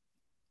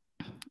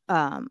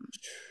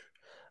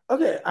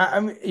 Okay, I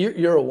mean,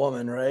 you're a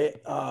woman, right?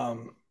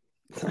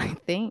 I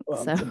think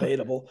so.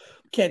 Debatable.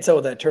 Can't tell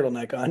with that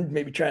turtleneck on.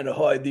 Maybe trying to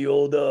hide the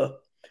old the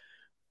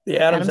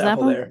Adam's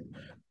apple there.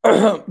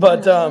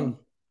 But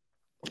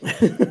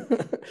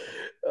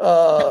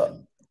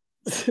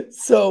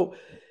so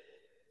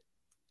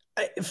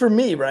for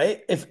me,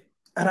 right?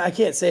 And I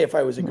can't say if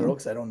I was a girl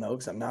because I don't know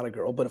because I'm not a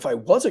girl. But if I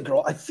was a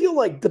girl, I feel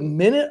like the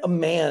minute a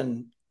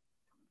man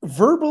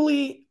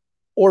verbally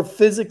or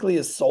physically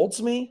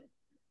assaults me,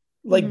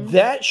 like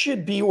that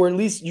should be, or at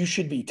least you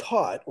should be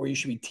taught, or you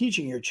should be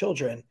teaching your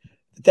children.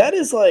 That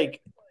is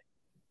like,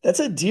 that's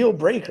a deal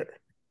breaker.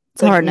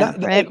 It's hard no,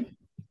 right? Like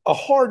a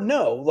hard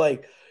no.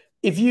 Like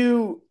if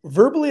you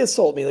verbally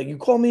assault me, like you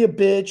call me a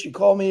bitch, you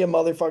call me a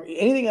motherfucker,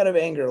 anything out of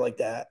anger like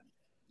that,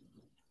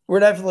 we're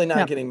definitely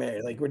not getting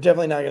married. Like we're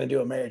definitely not going to do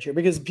a marriage here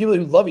because people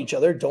who love each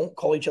other don't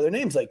call each other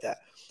names like that.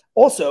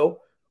 Also,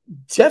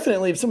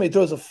 definitely if somebody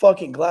throws a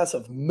fucking glass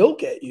of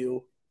milk at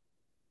you,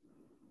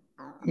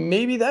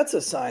 maybe that's a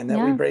sign that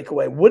we break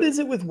away. What is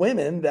it with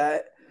women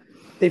that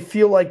they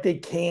feel like they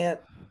can't,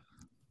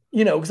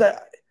 because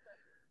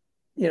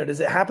does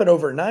it happen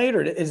overnight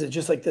or is it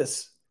just like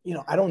this?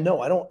 I don't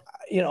know.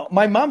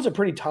 My mom's a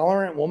pretty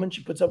tolerant woman.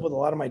 She puts up with a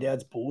lot of my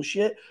dad's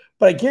bullshit,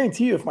 but I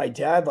guarantee you if my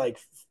dad like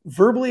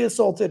verbally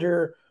assaulted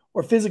her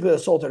or physically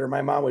assaulted her,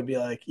 my mom would be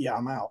like, yeah,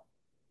 I'm out.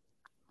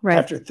 Right.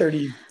 After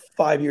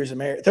 35 years of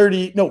marriage,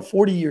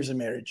 40 years of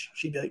marriage.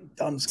 She'd be like,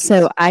 done.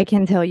 So I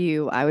can tell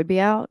you I would be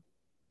out.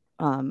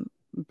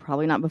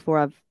 Probably not before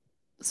I've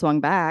swung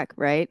back.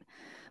 Right.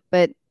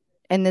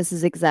 And this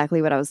is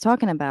exactly what I was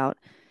talking about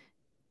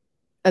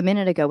a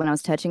minute ago when I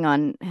was touching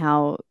on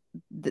how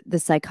the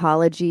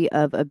psychology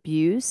of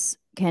abuse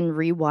can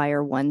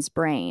rewire one's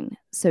brain.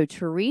 So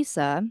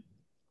Teresa's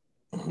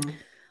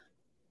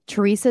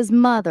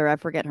mother, I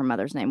forget her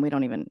mother's name.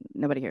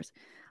 Nobody hears,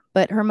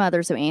 but her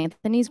mother. So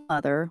Anthony's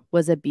mother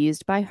was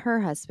abused by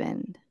her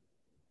husband.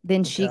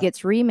 Then she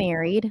gets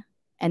remarried.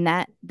 And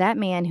that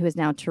man who is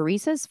now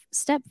Teresa's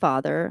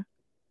stepfather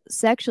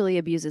sexually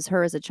abuses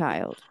her as a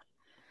child.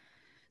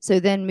 So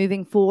then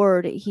moving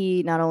forward,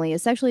 he not only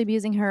is sexually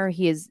abusing her,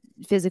 he is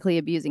physically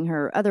abusing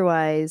her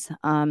otherwise.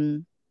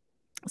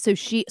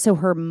 So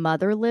her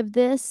mother lived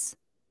this.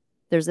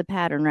 There's a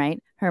pattern,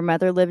 right? Her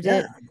mother lived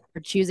it. Her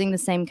choosing the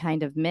same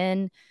kind of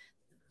men.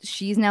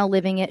 She's now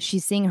living it.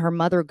 She's seeing her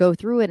mother go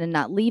through it and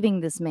not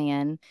leaving this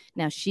man.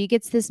 Now she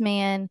gets this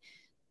man.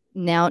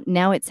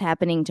 Now it's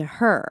happening to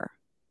her.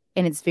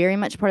 And it's very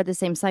much part of the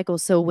same cycle.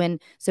 So when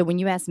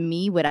you ask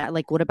me what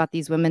about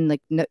these women?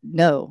 Like,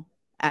 no,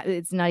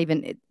 it's not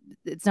even,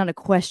 it's not a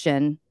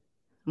question.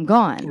 I'm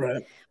gone.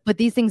 Right. But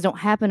these things don't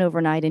happen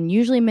overnight. And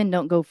usually men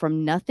don't go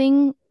from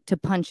nothing to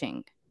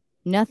punching,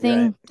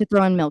 nothing to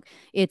throwing milk.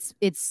 It's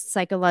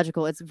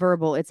psychological, it's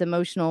verbal, it's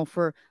emotional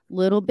for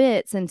little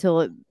bits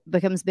until it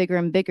becomes bigger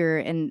and bigger.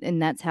 And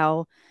that's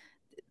how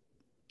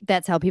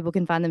people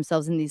can find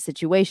themselves in these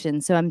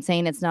situations. So I'm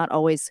saying it's not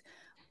always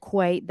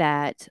quite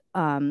that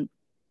cut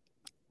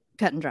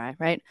and dry,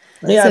 right?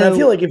 Yeah, and I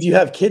feel like if you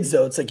have kids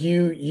though, it's like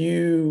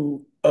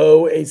you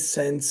owe a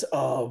sense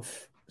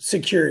of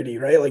security,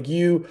 right? Like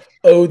you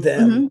owe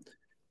them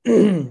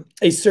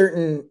a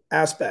certain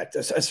aspect,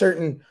 a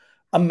certain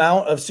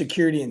amount of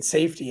security and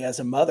safety as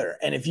a mother.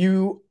 And if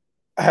you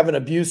have an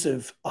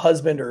abusive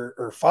husband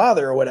or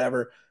father or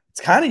whatever,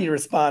 it's kind of your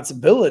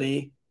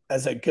responsibility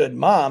as a good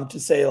mom to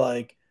say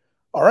like,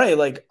 all right,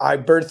 like I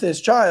birthed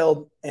this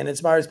child and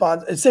it's my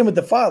response. And same with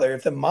the father.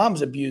 If the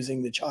mom's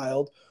abusing the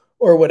child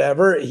or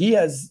whatever, he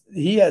has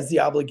the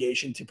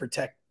obligation to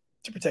protect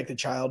the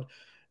child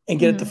and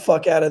get it the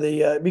fuck out of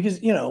the, because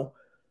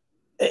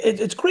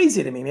it's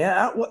crazy to me,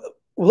 man.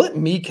 Let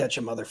me catch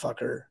a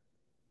motherfucker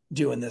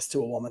doing this to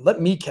a woman. Let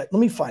me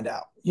find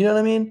out. You know what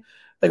I mean?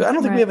 Like, I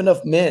don't think we have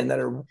enough men that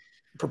are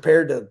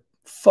prepared to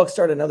fuck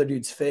start another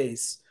dude's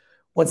face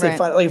once they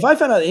find, like, if I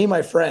found out any of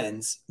my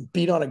friends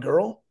beat on a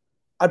girl,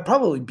 I'd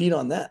probably beat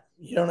on that.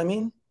 You know what I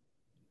mean?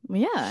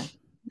 Yeah,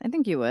 I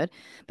think you would.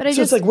 But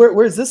it's like,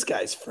 where's this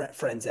guy's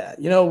friends at?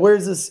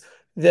 Where's this,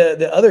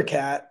 the other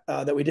cat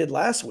that we did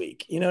last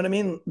week? You know what I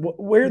mean?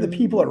 Where are the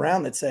people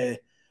around that say,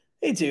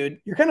 hey dude,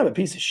 you're kind of a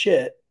piece of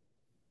shit.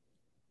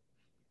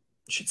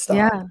 You should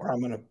stop or I'm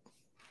going to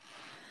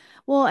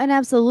Well, and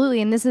absolutely.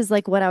 And this is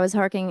like what I was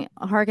harkening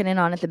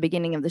on at the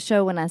beginning of the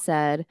show when I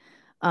said,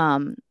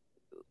 um,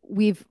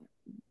 we've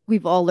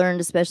all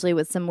learned, especially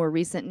with some more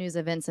recent news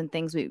events and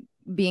things, we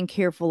being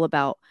careful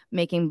about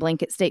making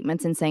blanket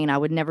statements and saying I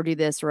would never do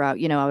this or I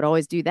would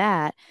always do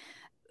that.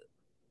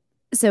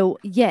 So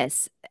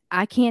yes,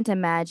 I can't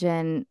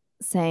imagine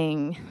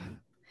saying,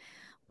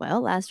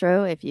 well,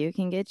 Astro, if you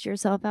can get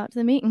yourself out to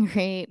the meet and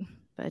greet,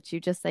 but you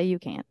just say you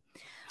can't.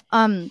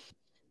 I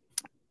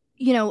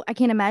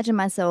can't imagine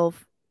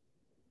myself.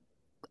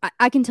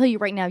 I can tell you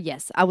right now,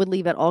 yes, I would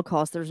leave at all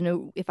costs. There's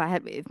no, if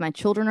my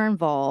children are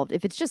involved,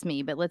 if it's just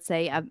me, but let's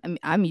say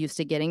I'm used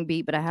to getting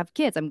beat, but I have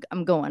kids,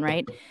 I'm going,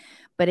 right?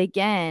 But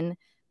again,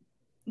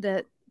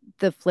 the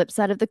flip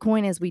side of the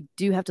coin is we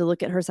do have to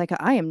look at her psycho.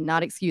 I am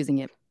not excusing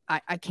it.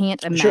 I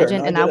can't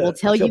imagine, and I will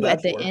tell you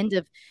at the end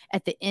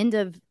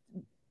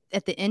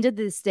of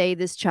this day,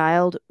 this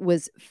child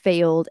was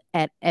failed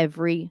at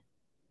every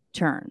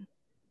turn.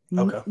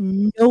 Okay.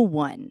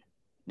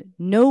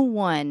 No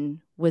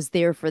one was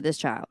there for this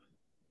child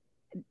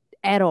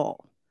at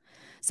all.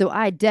 So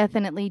I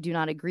definitely do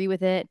not agree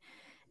with it.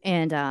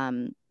 And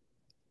I'm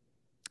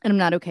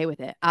not okay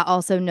with it. I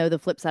also know the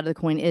flip side of the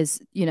coin is,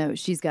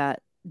 she's got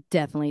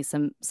definitely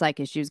some psych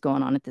issues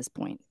going on at this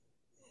point.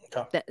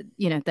 Okay.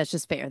 That's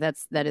just fair.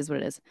 That is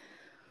what it is.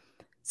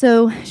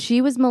 So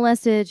she was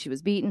molested. She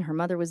was beaten. Her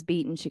mother was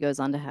beaten. She goes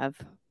on to have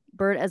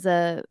Burt as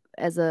a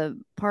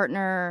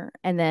partner,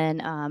 and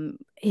then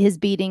his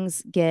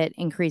beatings get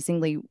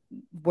increasingly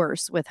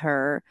worse with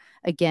her.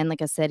 Again,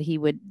 like I said,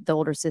 the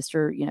older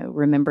sister,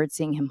 remembered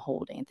seeing him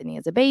hold Anthony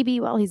as a baby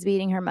while he's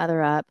beating her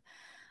mother up.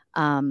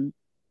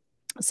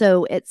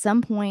 So at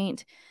some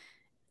point,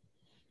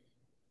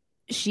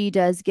 she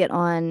does get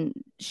on.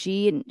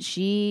 She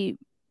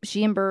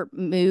and Burt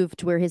moved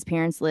to where his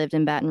parents lived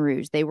in Baton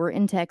Rouge. They were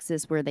in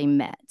Texas where they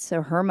met.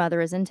 So her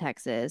mother is in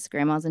Texas,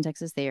 grandma's in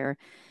Texas there,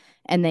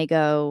 and they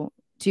go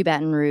to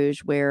Baton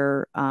Rouge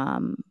where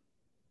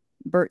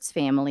Burt's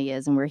family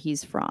is and where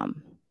he's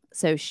from.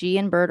 So she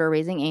and Burt are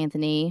raising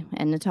Anthony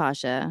and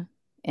Natasha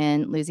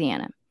in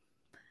Louisiana.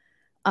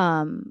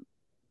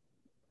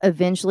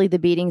 Eventually the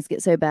beatings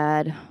get so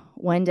bad.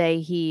 One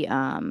day she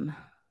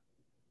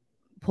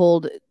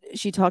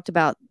talked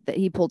about that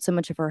he pulled so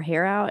much of her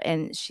hair out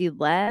and she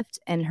left.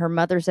 And her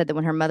mother said that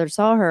when her mother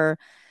saw her,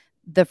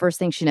 the first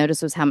thing she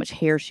noticed was how much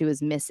hair she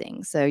was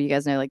missing. So you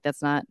guys know, like,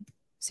 that's not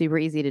super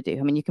easy to do.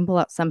 I mean, you can pull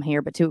out some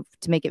hair, but to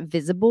make it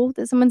visible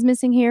that someone's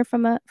missing hair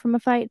from a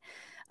fight.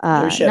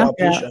 Get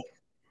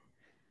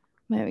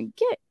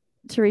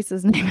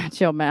Teresa's name out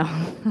your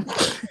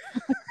mouth.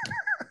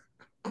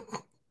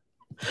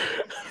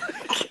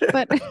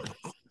 But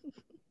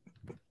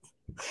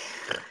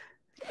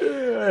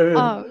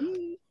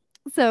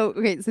so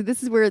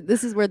this is where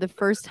the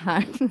first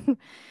time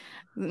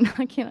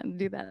I can't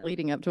do that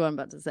leading up to what I'm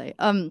about to say.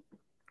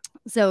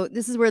 So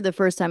this is where the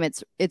first time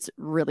it's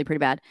really pretty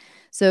bad.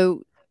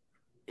 So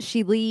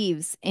she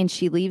leaves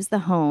the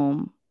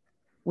home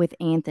with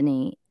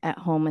Anthony at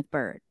home with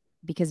Burt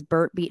because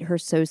Burt beat her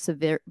so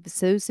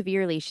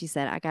severely. She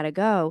said, I gotta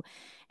go.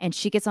 And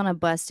she gets on a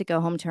bus to go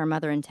home to her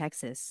mother in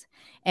Texas.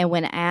 And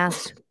when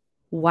asked,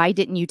 why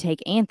didn't you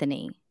take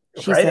Anthony?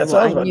 She said, that's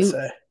what I was about to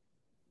say.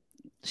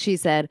 She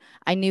said,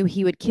 I knew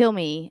he would kill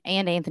me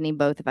and Anthony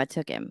both if I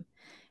took him.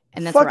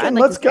 And that's fucking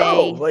let's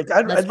go.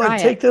 I'd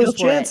like take those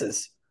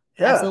chances.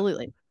 Yeah,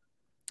 absolutely.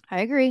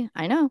 I agree.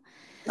 I know.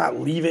 Not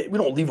leave it. We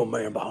don't leave a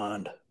man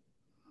behind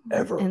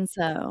ever. And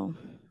so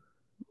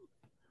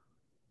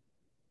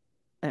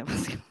that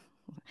was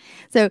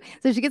so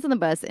she gets on the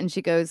bus and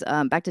she goes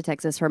back to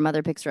Texas. Her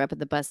mother picks her up at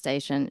the bus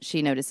station.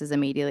 She notices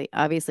immediately.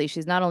 Obviously,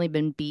 she's not only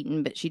been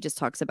beaten, but she just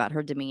talks about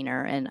her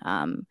demeanor and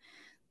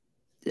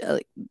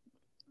the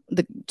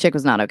chick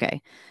was not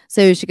okay.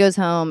 So she goes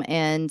home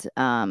and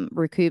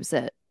recoups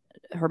at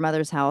her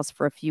mother's house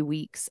for a few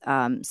weeks.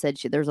 Said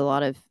there's a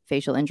lot of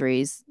facial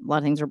injuries, a lot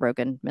of things are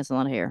broken, missing a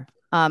lot of hair.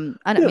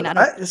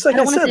 It's like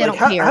I said, like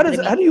how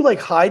do you like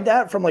hide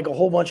that from like a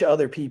whole bunch of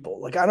other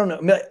people? Like I don't know,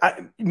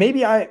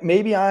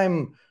 maybe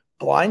I'm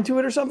blind to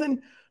it or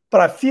something, but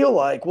I feel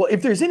like, well,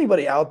 if there's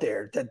anybody out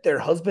there that their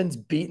husband's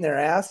beating their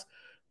ass,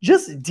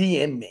 just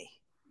DM me,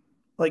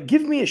 like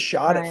give me a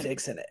shot at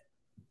fixing it.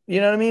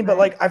 You know what I mean? But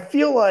like I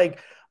feel like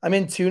I'm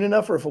in tune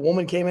enough, or if a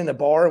woman came in the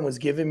bar and was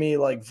giving me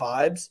like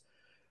vibes,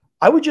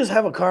 I would just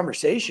have a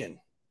conversation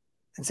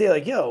and say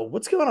like, yo,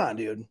 what's going on,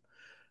 dude?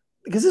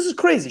 Because this is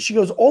crazy. She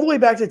goes all the way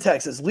back to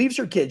Texas, leaves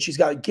her kid. She's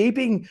got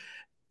gaping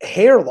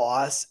hair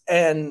loss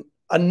and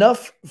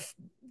enough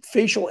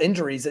facial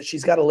injuries that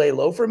she's got to lay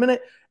low for a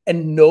minute.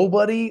 And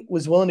nobody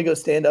was willing to go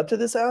stand up to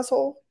this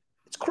asshole.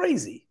 It's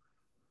crazy.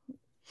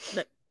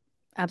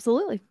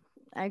 Absolutely.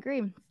 I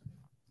agree.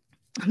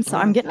 I'm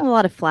sorry. I'm getting a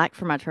lot of flack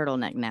for my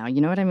turtleneck now.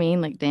 You know what I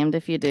mean? Like, damned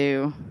if you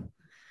do.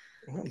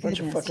 A bunch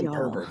of fucking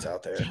perverts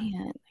out there.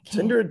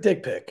 Send her a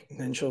dick pic, and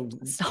then she'll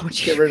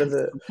get rid of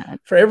the.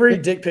 For every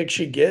dick pic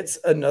she gets,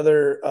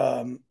 another.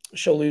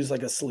 She'll lose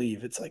like a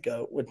sleeve. It's like a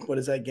what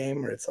is that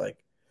game where it's like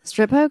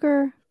strip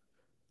poker?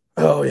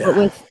 Oh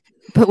yeah,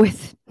 but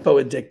with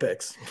dick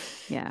pics.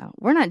 Yeah,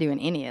 we're not doing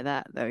any of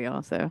that though,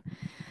 y'all. So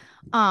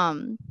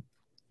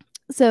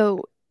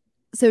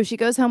she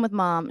goes home with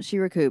mom. She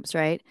recoups,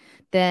 right?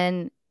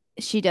 Then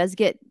she gets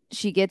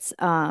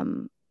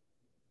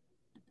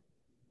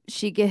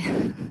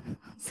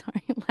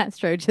sorry,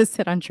 Lastro just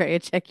said, Andrea,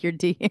 check your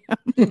DM.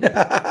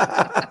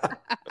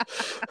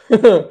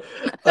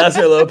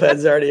 Lastro Lopez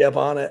is already up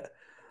on it.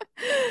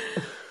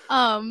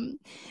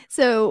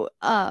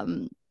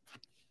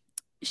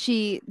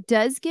 She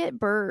does get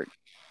Burt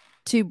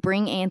to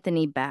bring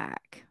Anthony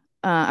back.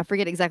 I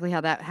forget exactly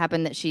how that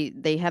happened, that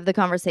they have the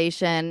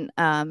conversation.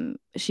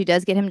 She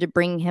does get him to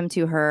bring him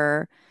to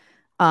her.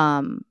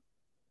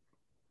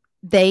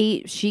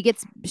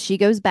 She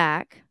goes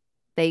back.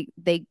 They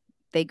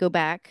go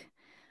back.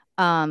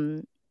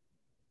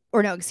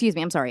 Or no, excuse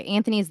me. I'm sorry.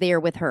 Anthony's there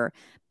with her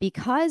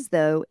because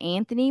though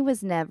Anthony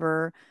was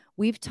never,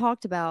 we've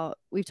talked about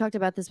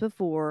this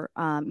before.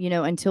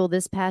 Until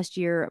this past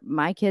year,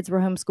 my kids were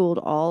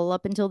homeschooled all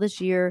up until this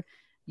year.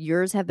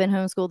 Yours have been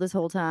homeschooled this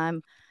whole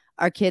time.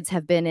 Our kids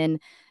have been in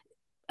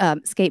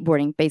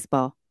skateboarding,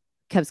 baseball,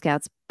 Cub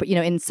Scouts, but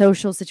in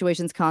social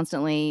situations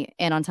constantly.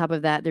 And on top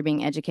of that, they're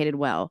being educated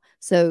well.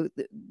 So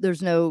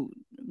there's no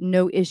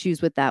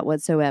issues with that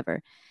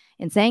whatsoever.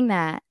 And saying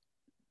that,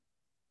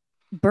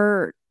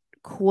 Burt,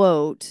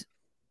 quote,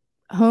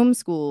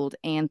 homeschooled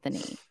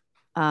Anthony.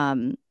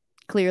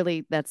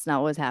 Clearly, that's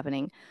not what was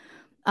happening.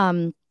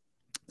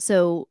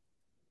 So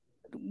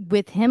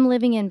with him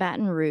living in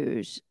Baton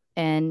Rouge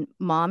and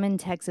mom in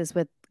Texas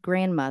with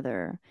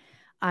grandmother,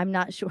 I'm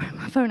not sure.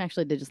 My phone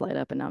actually did just light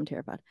up, and now I'm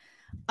terrified.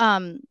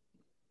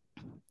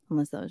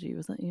 Unless that was you,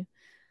 was that you?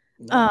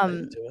 No, I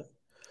didn't do it.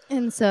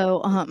 And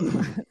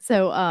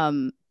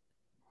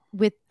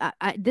with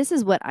this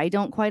is what I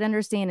don't quite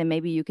understand, and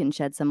maybe you can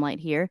shed some light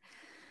here.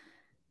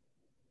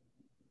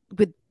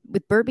 With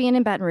Burt being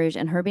in Baton Rouge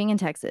and her being in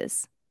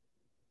Texas,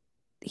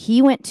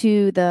 he went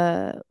to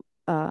the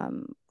I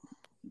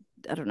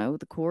don't know,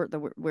 the court,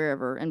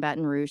 wherever in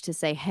Baton Rouge to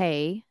say,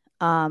 hey,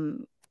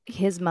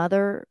 his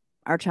mother,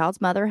 our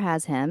child's mother,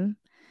 has him.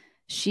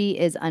 She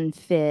is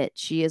unfit.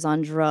 She is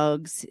on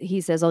drugs. He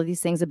says all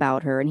these things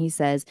about her, and he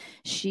says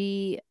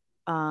she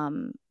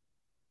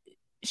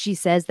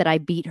says that I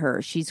beat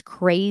her. She's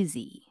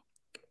crazy.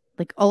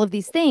 Like all of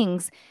these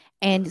things,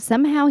 and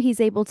somehow he's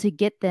able to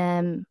get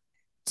them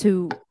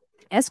to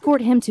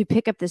escort him to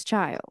pick up this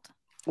child.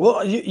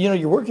 Well,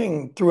 you're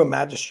working through a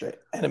magistrate,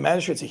 and a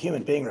magistrate's a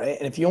human being, right?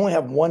 And if you only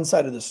have one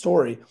side of the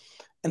story,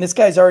 and this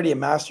guy's already a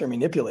master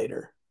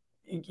manipulator,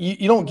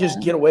 you don't just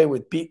get away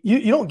with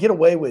you don't get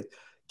away with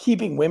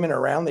keeping women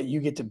around that you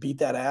get to beat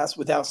that ass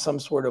without some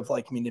sort of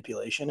like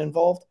manipulation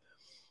involved.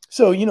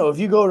 So, if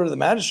you go to the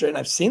magistrate, and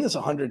I've seen this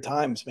 100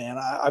 times, man,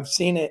 I've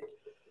seen it.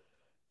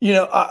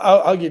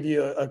 I'll give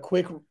you a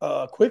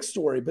quick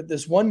story, but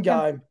this one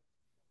guy,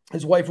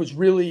 his wife was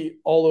really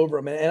all over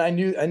him, and I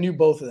knew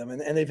both of them,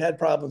 and they've had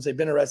problems. They've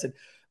been arrested.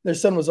 Their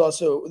son was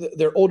also,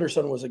 their older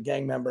son was a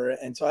gang member,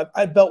 and so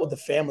I dealt with the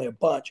family a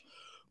bunch.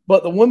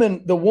 But the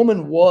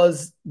woman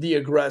was the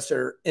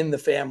aggressor in the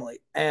family,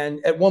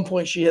 and at one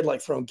point she had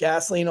like thrown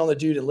gasoline on the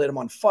dude and lit him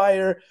on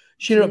fire.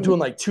 She ended up doing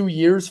like 2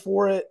 years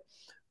for it.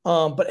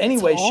 But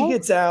anyway, she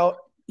gets out.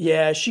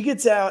 Yeah, she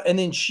gets out, and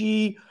then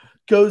she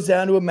goes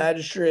down to a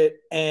magistrate,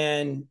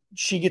 and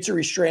she gets a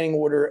restraining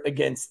order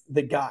against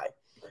the guy.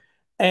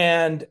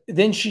 And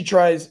then she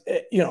tries,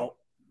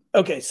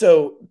 okay,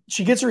 so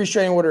she gets a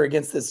restraining order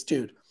against this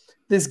dude.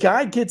 This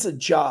guy gets a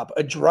job,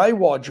 a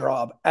drywall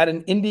job at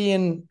an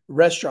Indian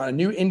restaurant, a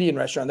new Indian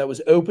restaurant that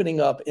was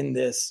opening up in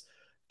this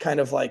kind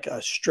of like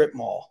a strip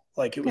mall.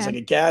 Like it was like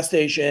a gas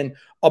station,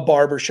 a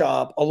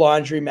barbershop, a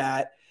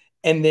laundromat,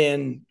 and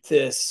then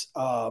this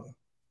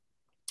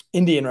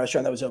Indian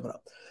restaurant that was open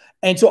up.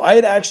 And so I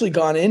had actually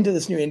gone into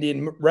this new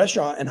Indian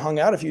restaurant and hung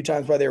out a few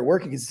times while they were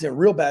working because it's in a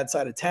real bad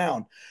side of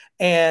town.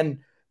 And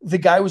the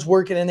guy was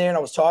working in there, and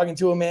I was talking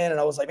to him, man. And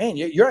I was like, man,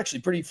 you're actually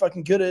pretty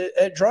fucking good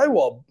at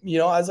drywall.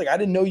 I was like, I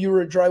didn't know you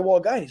were a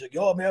drywall guy. And he's like,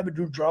 yo, man, I've been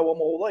doing drywall my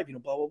whole life,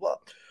 blah, blah, blah.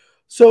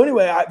 So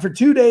anyway, for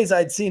 2 days,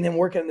 I'd seen him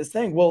working on this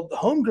thing. Well, the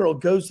homegirl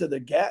goes to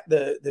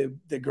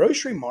the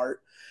grocery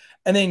mart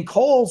and then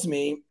calls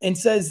me and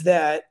says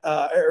that,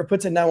 or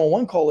puts a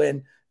 911 call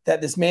in,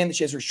 that this man that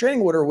she has a restraining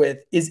order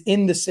with is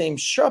in the same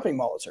shopping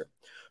mall as her.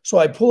 So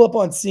I pull up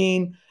on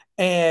scene,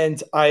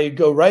 and I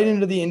go right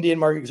into the Indian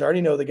market because I already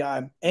know the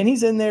guy. And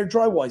he's in there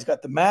drywall. He's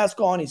got the mask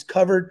on. He's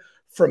covered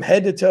from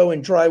head to toe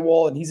in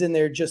drywall. And he's in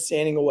there just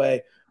standing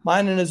away,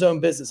 minding his own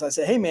business. I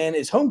said, hey, man,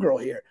 is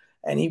homegirl here?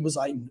 And he was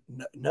like,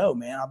 no,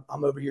 man,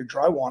 I'm over here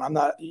drywall. I'm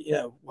not,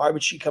 why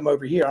would she come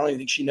over here? I don't even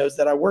think she knows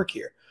that I work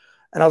here.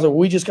 And I was like,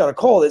 we just got a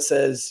call that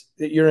says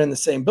that you're in the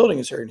same building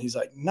as her. And he's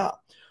like, no.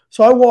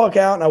 So I walk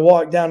out and I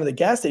walk down to the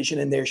gas station,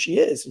 and there she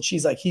is. And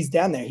she's like, he's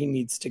down there. He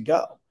needs to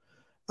go.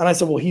 And I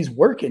said, well, he's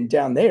working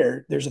down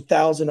there. There's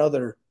 1,000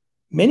 other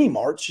mini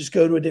marts. Just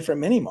go to a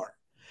different mini mart.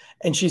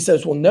 And she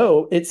says, well,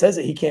 no, it says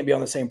that he can't be on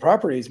the same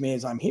property as me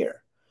as I'm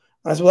here.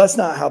 And I said, well, that's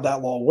not how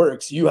that law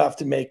works. You have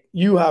to make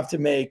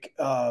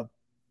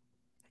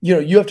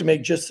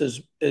just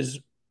as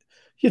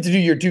you have to do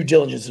your due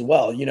diligence as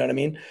well. You know what I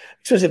mean?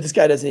 Especially if this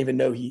guy doesn't even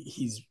know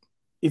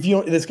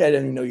this guy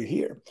doesn't even know you're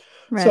here.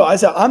 Right. So I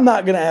said, I'm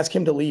not going to ask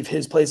him to leave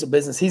his place of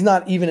business. He's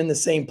not even in the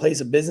same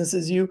place of business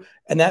as you.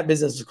 And that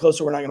business is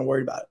closer. We're not going to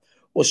worry about it.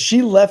 Well,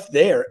 she left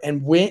there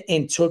and went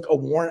and took a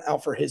warrant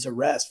out for his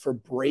arrest for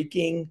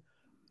breaking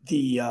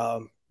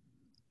the,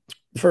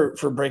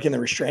 for breaking the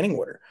restraining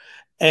order.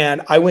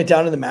 And I went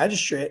down to the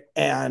magistrate,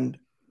 and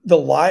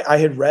I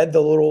had read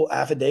the little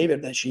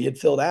affidavit that she had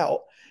filled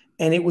out,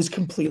 and it was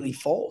completely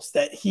false,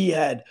 that he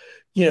had,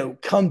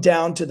 come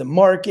down to the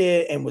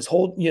market and was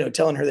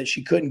telling her that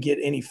she couldn't get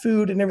any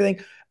food and everything.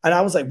 And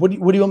I was like, what do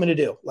you want me to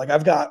do? Like,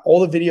 I've got all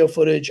the video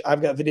footage.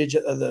 I've got video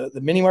of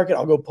the mini market.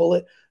 I'll go pull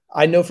it.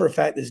 I know for a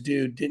fact this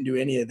dude didn't do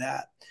any of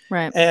that.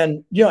 Right.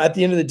 And, at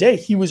the end of the day,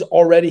 he had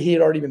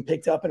already been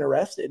picked up and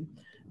arrested.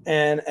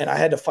 And I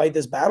had to fight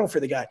this battle for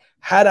the guy.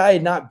 Had I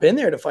not been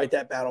there to fight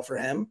that battle for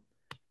him,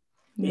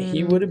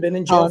 he would have been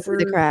in jail for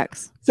the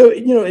cracks. So,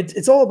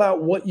 it's all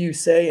about what you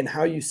say and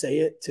how you say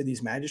it to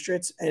these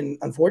magistrates. And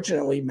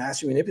unfortunately,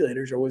 master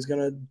manipulators are always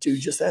going to do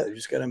just that. They're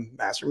just going to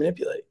master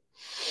manipulate.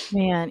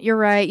 Man, you're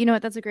right. You know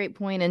what? That's a great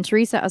point. And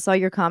Teresa, I saw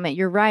your comment.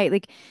 You're right.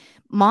 Like,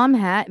 mom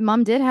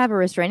did have a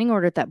restraining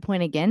order at that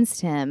point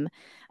against him.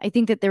 I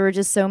think that there were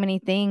just so many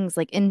things,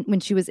 like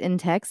when she was in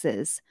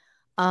Texas.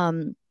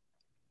 And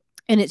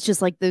it's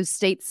just like those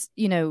states,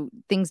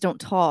 things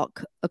don't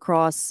talk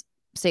across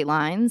state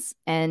lines.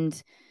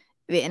 And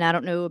I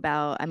don't know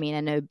about, I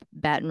know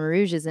Baton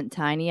Rouge isn't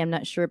tiny. I'm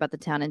not sure about the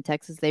town in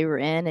Texas they were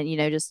in.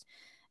 And,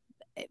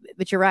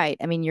 but you're right.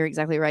 You're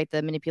exactly right.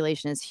 The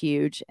manipulation is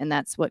huge. And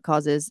that's what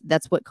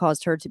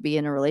caused her to be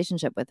in a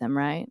relationship with him,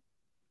 right?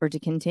 Or to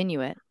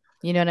continue it.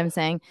 You know what I'm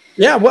saying?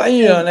 Yeah. Well,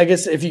 and I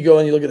guess if you go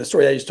and you look at the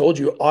story I just told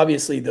you,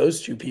 obviously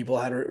those two people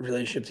had a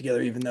relationship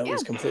together, even though it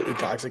was completely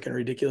toxic and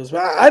ridiculous.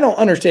 But I don't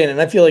understand it.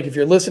 And I feel like if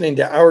you're listening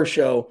to our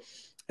show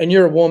and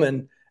you're a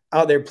woman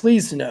out there,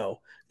 please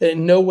know that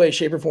in no way,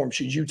 shape, or form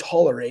should you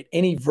tolerate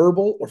any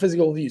verbal or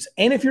physical abuse.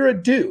 And if you're a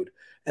dude,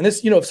 and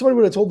this, if somebody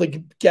would have told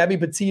like Gabby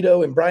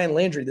Petito and Brian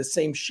Landry the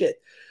same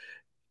shit,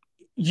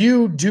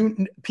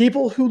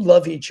 people who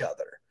love each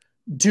other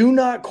do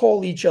not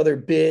call each other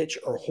bitch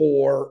or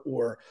whore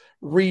or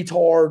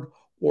retard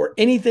or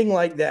anything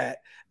like that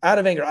out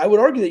of anger. I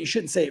would argue that you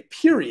shouldn't say it,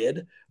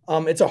 period.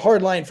 It's a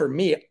hard line for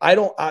me.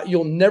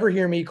 You'll never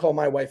hear me call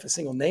my wife a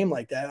single name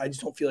like that. I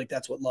just don't feel like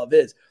that's what love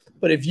is.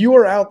 But if you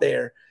are out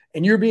there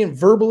and you're being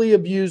verbally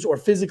abused or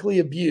physically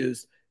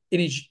abused,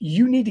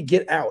 you need to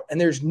get out. And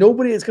there's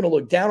nobody that's going to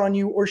look down on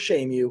you or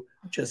shame you.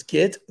 Just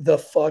get the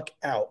fuck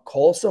out.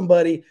 Call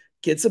somebody,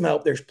 get some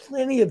help. There's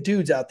plenty of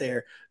dudes out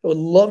there that would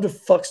love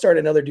to start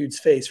another dude's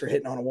face for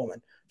hitting on a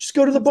woman. Just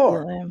go to the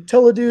bar.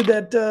 Tell a dude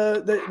that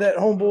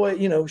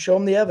homeboy, show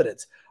him the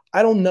evidence.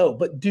 I don't know,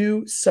 but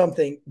do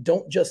something.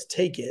 Don't just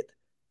take it.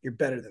 You're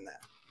better than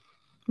that.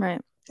 Right.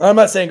 I'm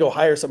not saying go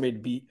hire somebody to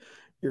beat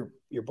your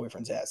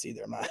boyfriend's ass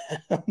either.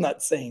 I'm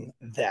not saying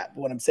that.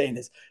 What I'm saying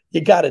is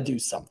you got to do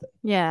something.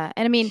 Yeah.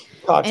 And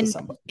talk to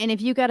somebody. And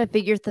if you got to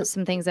figure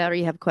some things out or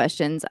you have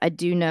questions, I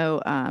do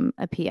know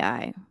a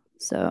PI.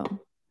 So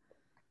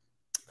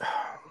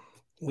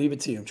leave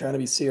it to you. I'm trying to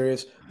be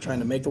serious. I'm trying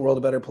to make the world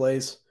a better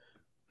place.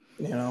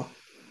 All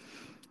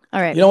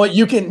right. You know what?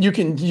 You can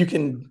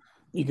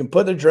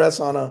put a dress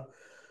on a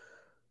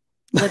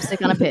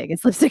lipstick on a pig.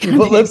 It's lipstick on a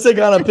pig. Put lipstick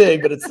on a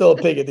pig, but it's still a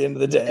pig at the end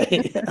of the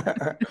day.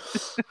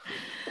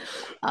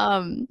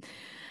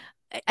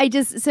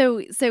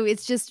 So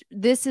it's just,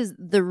 this is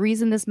the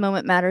reason this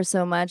moment matters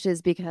so much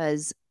is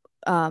because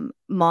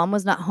mom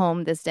was not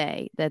home this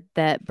day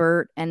that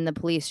Burt and the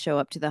police show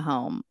up to the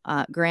home.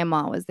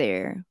 Grandma was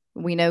there.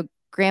 We know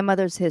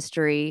grandmother's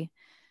history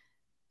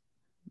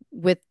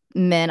with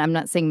men. I'm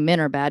not saying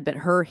men are bad, but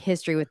her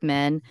history with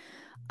men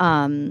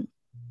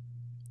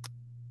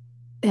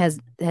has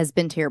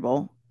been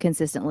terrible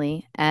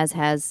consistently, as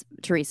has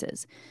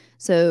Teresa's.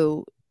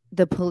 So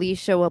the police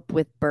show up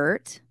with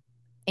Burt,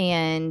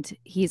 and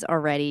he's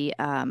already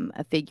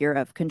a figure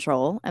of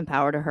control and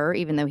power to her,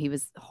 even though he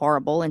was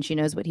horrible and she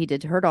knows what he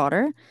did to her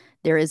daughter.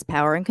 There is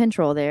power and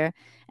control there,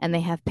 and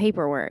they have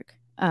paperwork.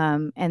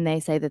 And they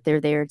say that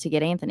they're there to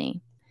get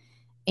Anthony.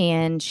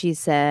 And she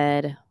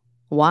said,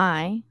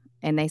 why?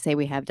 And they say,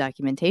 we have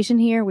documentation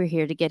here. We're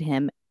here to get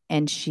him.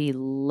 And she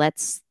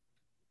lets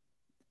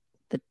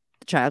the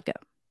child go.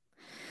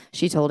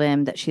 She told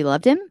him that she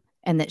loved him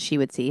and that she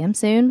would see him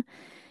soon.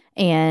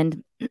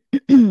 And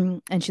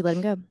and she let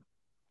him go.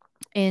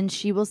 And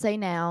she will say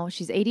now,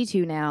 she's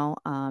 82 now.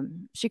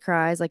 She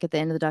cries like at the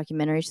end of the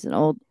documentary. She's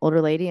an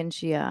older lady, and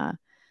she, her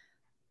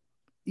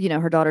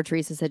daughter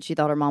Teresa said she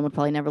thought her mom would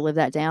probably never live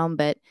that down.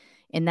 But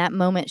in that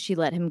moment, she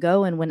let him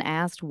go. And when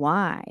asked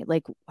why,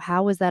 like,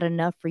 how is that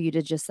enough for you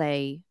to just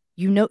say,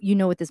 you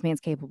know what this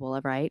man's capable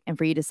of, right? And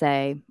for you to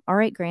say, all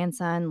right,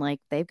 grandson, like,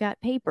 they've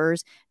got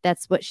papers.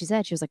 That's what she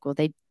said. She was like, well,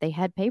 they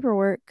had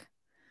paperwork.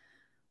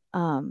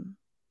 I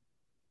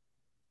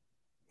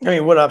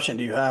mean, what option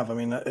do you have? I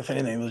mean, if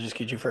anything, they'll just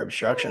get you for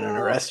obstruction and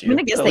arrest you. I mean,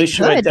 I guess at they least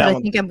could, but I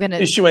think I'm going to...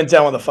 At least you went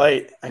down with a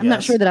fight, I'm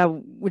not sure that I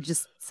would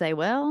just say,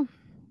 well...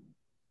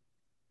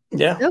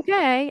 Yeah.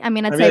 Okay. I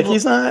mean, I'd I say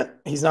mean, like,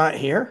 he's not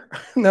here.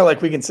 No,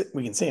 like we can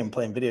see him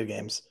playing video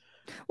games.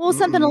 well,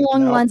 something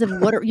along the No. lines of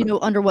what are,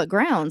 under what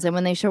grounds? And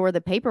when they show her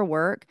the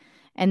paperwork,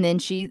 and then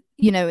she,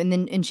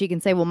 and she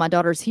can say, well, my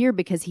daughter's here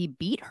because he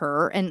beat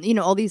her, and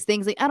all these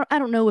things. Like, I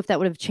don't know if that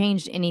would have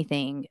changed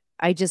anything.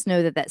 I just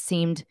know that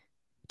seemed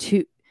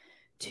too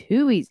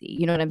easy.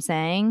 You know what I'm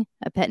saying?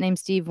 A pet named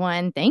Steve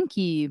won. Thank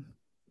you.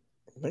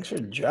 Thanks for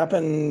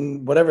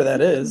dropping whatever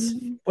that is.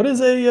 What is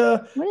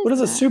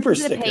a super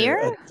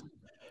sticker?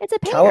 It's a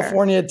pair.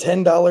 California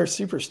 $10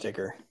 super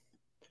sticker.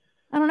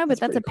 I don't know, but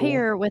that's a cool.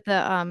 pair with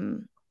a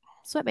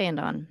sweatband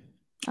on.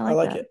 I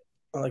like it.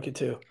 I like it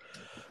too.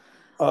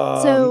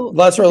 So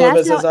Lester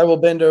Lopez says, "I will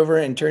bend over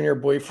and turn your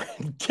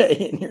boyfriend gay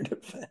in your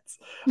defense."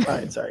 All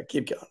right, sorry,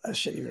 keep going. I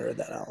shouldn't even read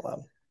that out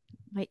loud.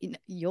 Wait,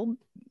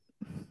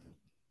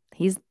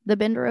 he's the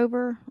bender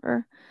over,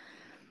 or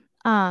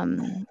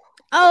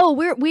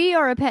oh, we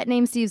are a Pet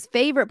Named Steve's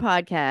favorite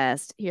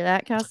podcast. Hear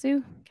that,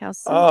 Kasu?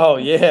 Oh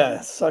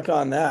yeah, suck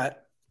on that.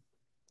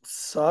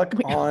 Suck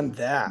on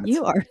that.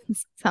 You are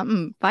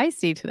something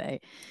feisty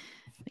today,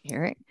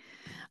 Eric.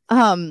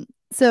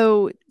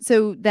 So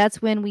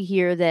that's when we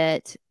hear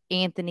that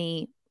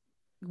Anthony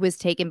was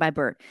taken by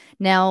Burt.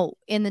 Now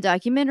in the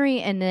documentary,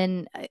 and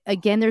then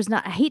again,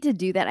 I hate to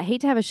do that. I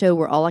hate to have a show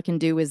where all I can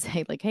do is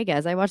say, like, hey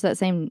guys, I watched that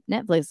same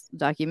Netflix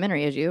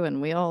documentary as you,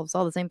 and we all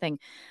saw the same thing.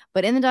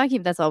 But in the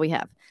documentary, that's all we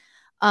have.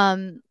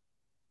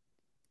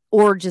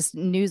 Or just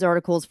news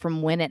articles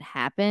from when it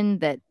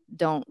happened that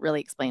don't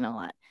really explain a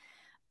lot.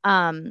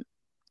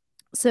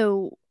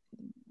 So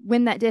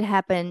when that did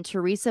happen,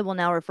 Teresa will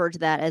now refer to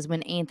that as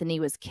when Anthony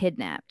was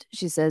kidnapped.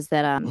 She says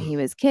that he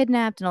was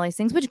kidnapped and all these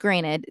things, which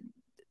granted,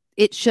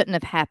 it shouldn't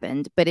have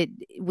happened. But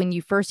when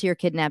you first hear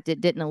kidnapped,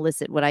 it didn't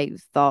elicit what I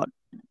thought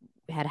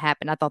had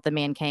happened. I thought the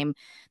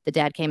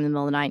dad came in the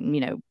middle of the night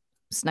and,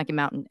 snuck him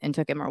out and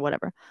took him or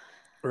whatever.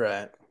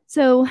 Right.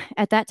 So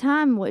at that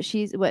time, what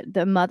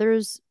the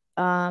mother's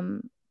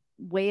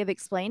way of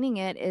explaining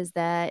it is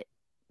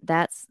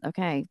that's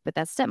okay, but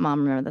that's stepmom.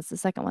 Remember, that's the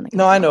second one.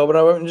 No, I know, but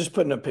I'm just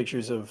putting up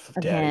pictures of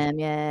him.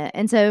 Yeah,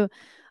 and so,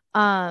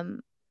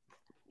 mom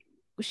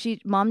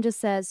just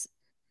says,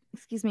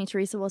 "Excuse me."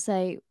 Teresa will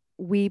say,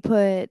 "We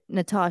put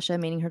Natasha,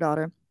 meaning her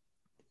daughter.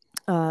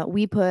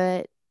 We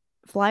put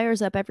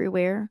flyers up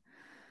everywhere."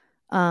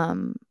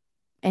 And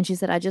she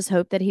said, "I just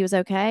hoped that he was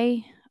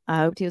okay. I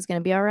hoped he was going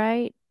to be all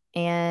right."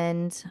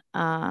 And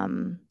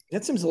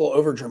that seems a little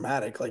over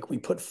dramatic. Like, we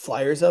put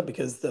flyers up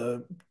because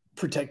the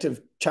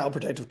child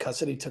protective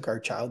custody took our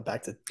child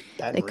back to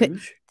Baton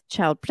Rouge.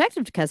 Child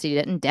protective custody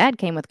didn't. Dad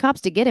came with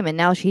cops to get him, and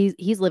now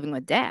he's living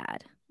with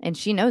dad, and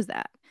she knows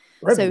that.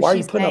 Right, so but why are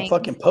you putting up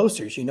fucking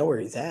posters? You know where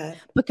he's at.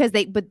 Because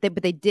they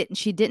didn't.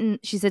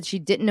 She said she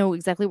didn't know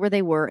exactly where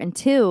they were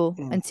until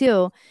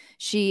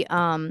she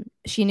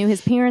knew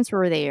his parents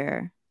were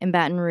there in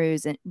Baton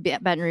Rouge,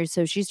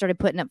 so she started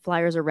putting up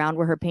flyers around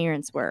where her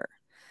parents were,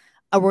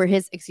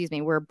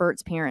 where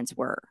Burt's parents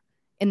were,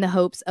 in the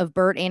hopes of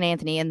Burt and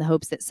Anthony, in the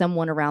hopes that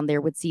someone around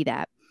there would see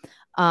that.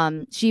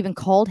 She even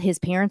called his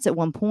parents at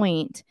one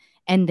point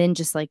and then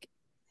just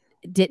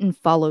didn't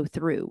follow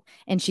through.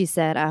 And she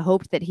said, I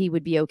hoped that he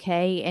would be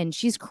okay. And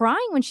she's crying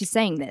when she's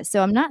saying this.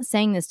 So I'm not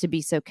saying this to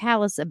be so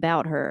callous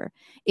about her.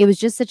 It was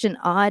just such an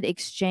odd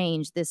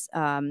exchange,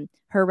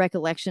 her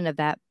recollection of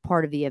that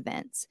part of the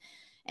events.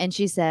 And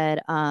she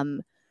said,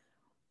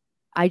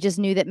 I just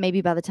knew that maybe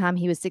by the time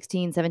he was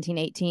 16, 17,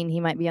 18, he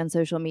might be on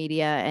social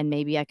media and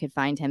maybe I could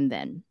find him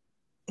then.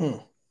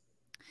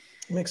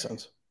 Makes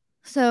sense.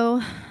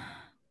 So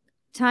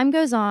time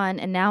goes on,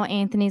 and now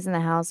Anthony's in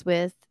the house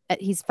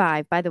he's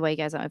 5. By the way,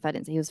 guys, I don't know if I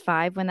didn't say he was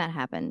 5 when that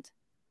happened.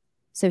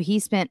 So he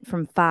spent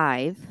from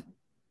 5.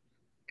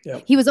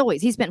 Yep.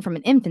 He spent from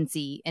an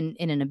infancy in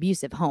an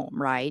abusive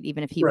home, right?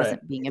 Even if he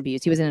wasn't being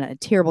abused, he was in a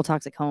terrible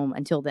toxic home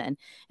until then.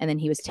 And then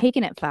he was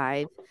taken at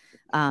 5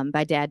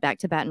 by dad back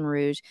to Baton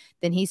Rouge.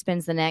 Then he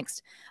spends the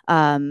next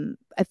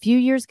a few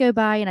years go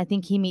by, and I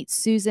think he meets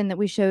Susan that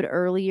we showed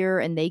earlier,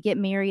 and they get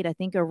married. I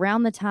think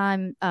around the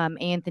time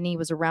Anthony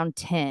was around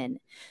 10.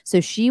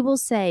 So she will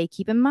say,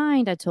 keep in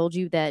mind, I told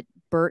you that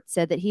Burt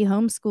said that he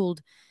homeschooled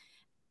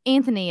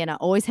Anthony, and I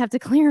always have to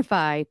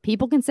clarify,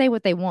 people can say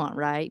what they want,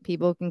 right?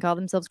 People can call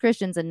themselves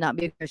Christians and not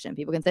be a Christian.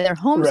 People can say they're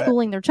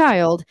homeschooling their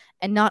child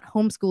and not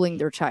homeschooling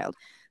their child.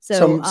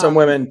 So some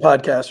women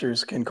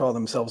podcasters can call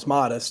themselves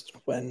modest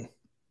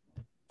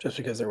just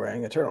because they're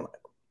wearing a turtleneck.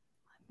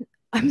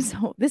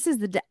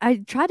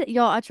 I tried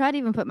to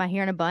even put my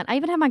hair in a bun. I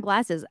even have my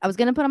glasses. I was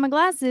going to put on my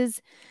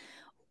glasses,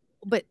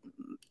 but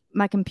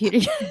my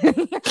computer.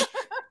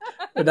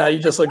 But now you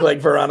just look like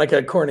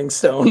Veronica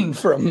Corningstone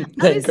from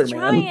I was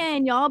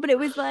trying, y'all, but it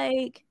makes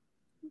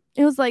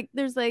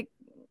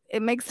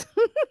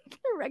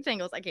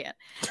rectangles. I can't.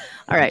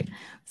 All right.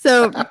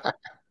 So,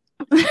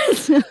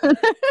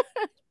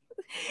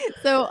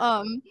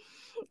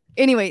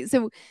 anyway,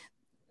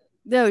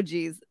 oh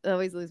geez, I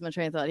always lose my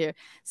train of thought here.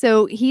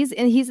 So he's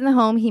in the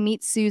home. He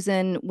meets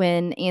Susan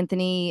when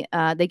Anthony,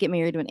 they get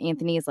married when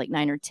Anthony is like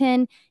 9 or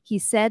 10. He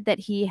said that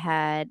he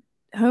had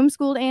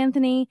homeschooled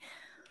Anthony,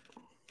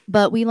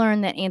 But we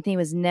learned that Anthony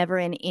was never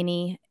in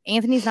any.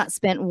 Anthony's not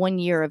spent 1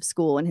 year of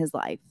school in his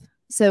life.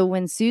 So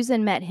when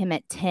Susan met him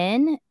at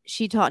 10,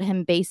 she taught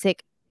him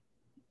basic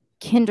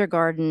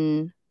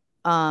kindergarten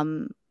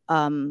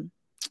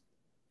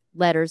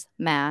letters,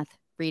 math,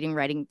 reading,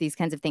 writing, these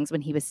kinds of things when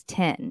he was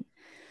 10.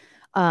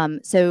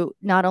 So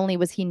not only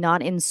was he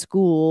not in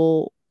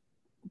school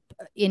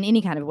in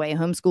any kind of way,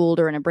 homeschooled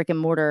or in a brick and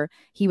mortar,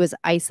 he was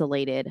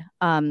isolated,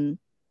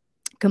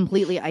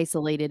 completely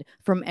isolated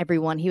from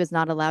everyone. He was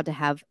not allowed to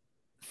have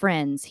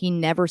friends. He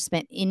never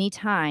spent any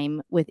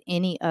time with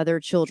any other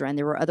children.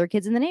 There were other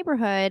kids in the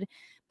neighborhood,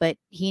 but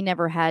he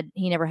never had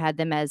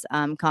them as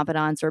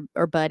confidants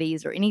or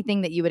buddies or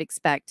anything that you would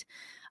expect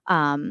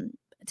to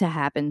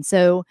happen.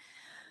 So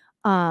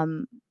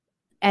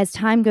as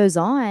time goes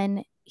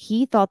on,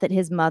 he thought that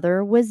his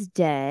mother was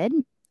dead.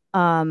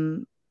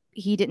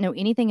 He didn't know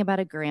anything about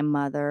a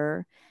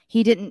grandmother.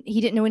 He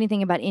didn't know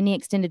anything about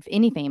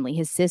any family.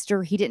 His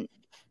sister,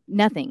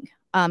 nothing.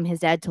 His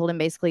dad told him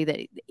basically that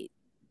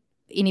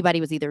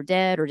anybody was either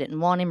dead or didn't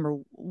want him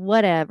or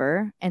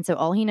whatever. And so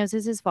all he knows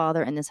is his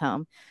father in this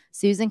home.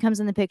 Susan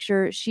comes in the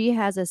picture. She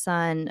has a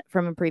son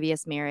from a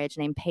previous marriage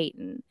named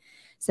Peyton.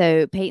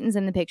 So Peyton's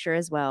in the picture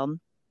as well.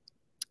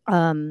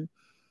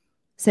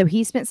 So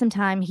he spent some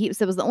time.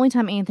 So it was the only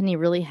time Anthony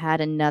really had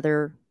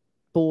another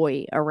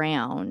boy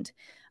around.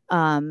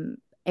 And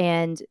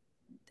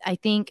I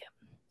think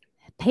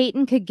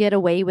Peyton could get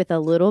away with a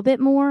little bit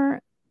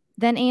more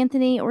than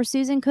Anthony or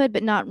Susan could,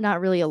 but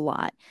not really a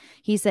lot.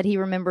 He said he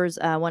remembers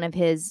one of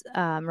his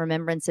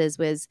remembrances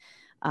was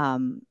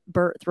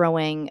Burt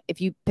throwing, if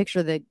you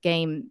picture the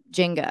game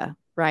Jenga,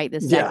 right?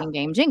 The stacking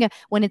game Jenga,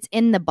 when it's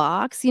in the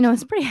box,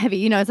 it's pretty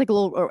heavy. It's like a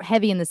little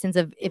heavy in the sense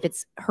of if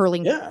it's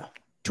hurling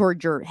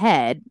toward your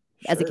head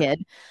as a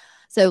kid.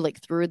 So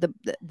like threw the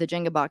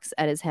Jenga box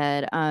at his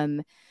head,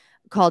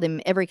 called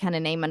him every kind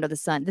of name under the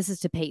sun. This is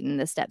to Peyton,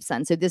 the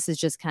stepson. So this is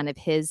just kind of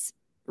his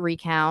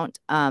recount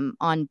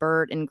on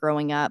Burt and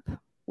growing up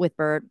with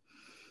Burt,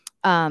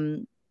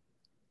 and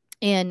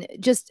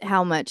just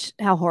how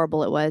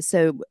horrible it was.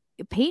 So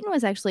Peyton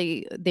was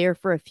actually there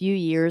for a few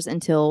years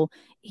until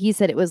he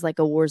said it was like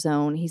a war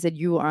zone. He said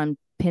you were on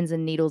pins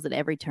and needles at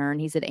every turn.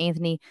 He said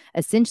Anthony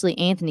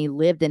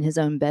lived in his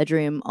own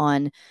bedroom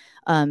on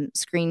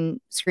screens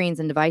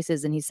and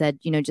devices, and he said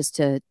just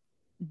to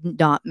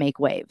not make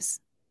waves.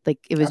 Like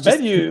it was. I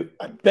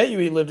bet you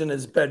he lived in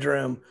his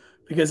bedroom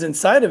because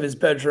inside of his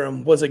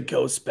bedroom was a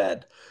ghost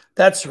bed.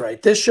 That's right.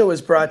 This show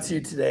is brought to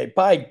you today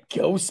by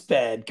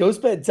GhostBed.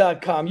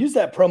 GhostBed.com. Use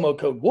that promo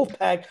code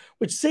Wolfpack,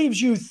 which saves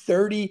you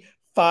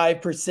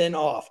 35%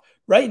 off.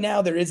 Right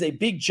now, there is a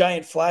big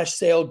giant flash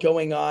sale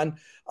going on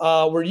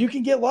where you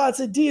can get lots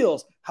of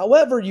deals.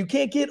 However, you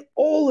can't get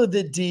all of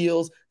the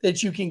deals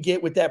that you can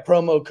get with that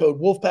promo code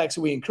Wolfpack.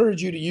 So we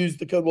encourage you to use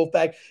the code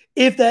Wolfpack.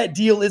 If that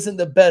deal isn't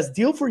the best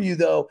deal for you,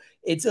 though,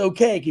 it's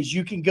okay because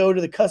you can go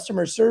to the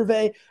customer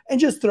survey and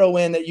just throw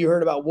in that you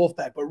heard about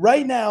Wolfpack. But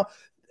right now,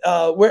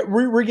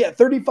 we're getting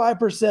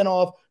 35%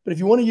 off. But if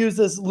you want to use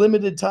this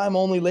limited time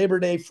only Labor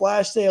Day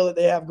flash sale that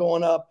they have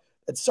going up,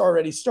 that's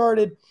already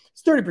started.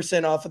 It's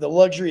 30% off of the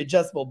luxury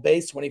adjustable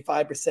base,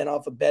 25%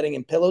 off of bedding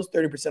and pillows,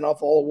 30%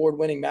 off all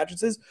award-winning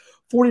mattresses,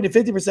 40 to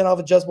 50% off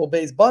adjustable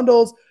base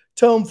bundles,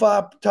 tome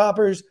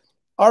toppers.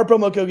 Our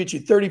promo code gets you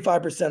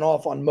 35%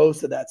 off on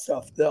most of that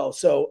stuff, though.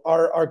 So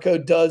our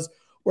code does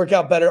work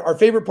out better. Our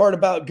favorite part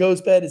about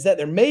GhostBed is that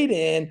they're made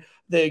in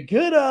the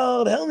good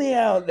old, help me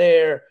out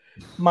there,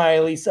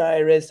 Miley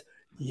Cyrus,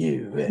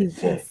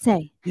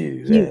 USA.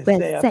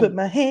 I put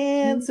my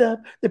hands up.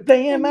 They're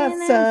playing my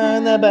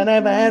song. The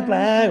butterflies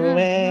fly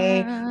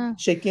away.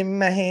 Shaking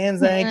my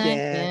hands like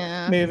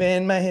yeah.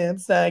 Moving my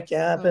hips like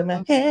yeah. Put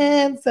my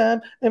hands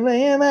up. They're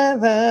playing my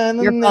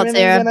song. Your fault,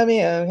 Sarah. Gonna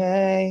be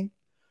okay.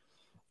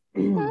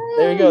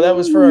 There you go. That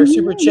was for our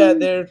super chat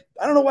there.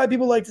 I don't know why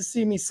people like to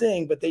see me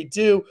sing, but they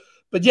do.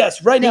 But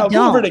yes, right now,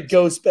 go over to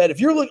GhostBed.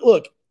 If you're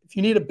look, if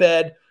you need a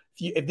bed,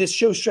 if this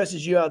show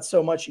stresses you out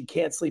so much you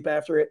can't sleep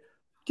after it,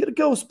 get a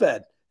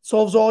GhostBed.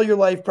 Solves all your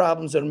life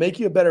problems. It'll make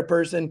you a better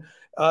person.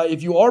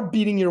 If you are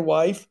beating your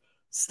wife,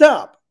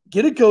 stop.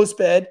 Get a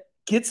GhostBed.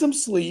 Get some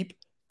sleep.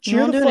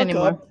 Cheer the fuck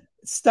up.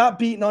 Stop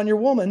beating on your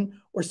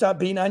woman or stop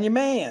beating on your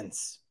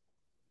mans.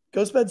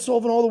 GhostBed's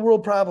solving all the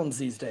world problems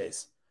these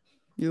days.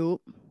 Yep.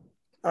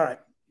 All right.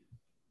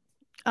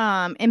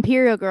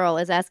 Imperial Girl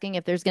is asking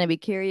if there's going to be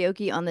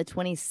karaoke on the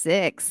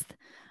 26th.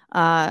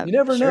 You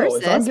never know.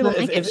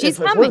 If she's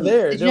coming,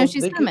 there,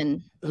 she's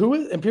coming. Who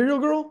is Imperial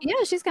Girl?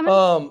 Yeah, she's coming.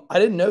 I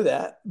didn't know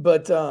that,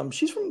 but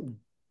she's from.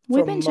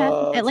 We've been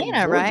chatting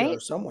Atlanta, right? Or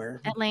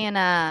somewhere.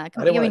 Atlanta.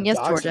 Yes,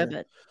 Georgia,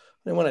 but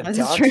I didn't want to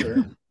dox her.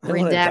 I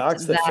didn't want to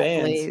dox the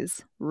fans.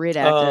 Please.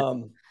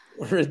 Redact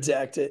it.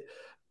 Redact it.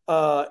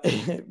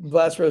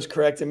 Last Rose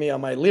corrected me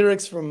on my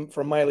lyrics from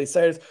Miley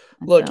Cyrus.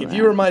 Look, if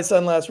you were my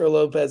son, Lázaro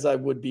Lopez, I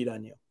would beat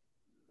on you.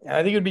 And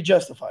I think it would be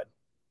justified.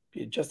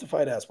 Be a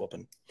justified ass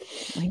whooping.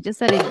 He just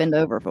said he'd bend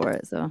over for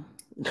it, so.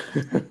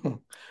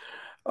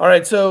 All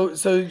right, so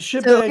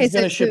shitbag's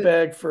been a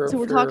shitbag for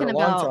we're for talking a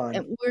long about,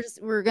 time.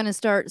 we're gonna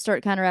start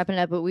kind of wrapping it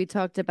up, but we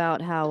talked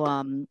about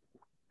how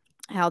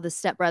the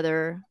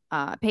stepbrother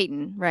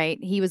Peyton,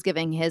 right? He was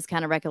giving his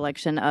kind of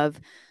recollection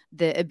of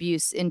the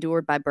abuse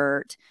endured by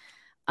Burt,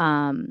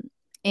 and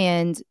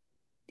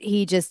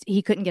he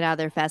couldn't get out of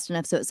there fast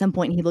enough. So at some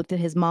point he looked at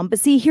his mom. But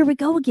see, here we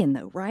go again,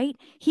 though, right?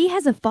 He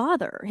has a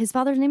father. His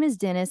father's name is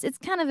Dennis. It's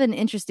kind of an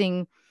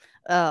interesting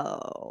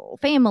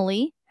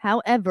family.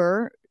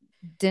 However,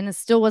 Dennis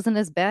still wasn't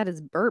as bad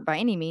as Burt by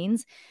any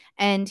means.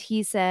 And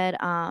he said,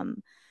 I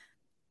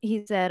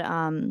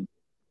told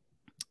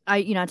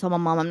my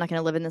mom I'm not going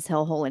to live in this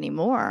hellhole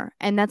anymore.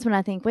 And that's when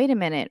I think, wait a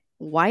minute,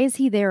 why is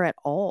he there at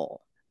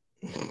all?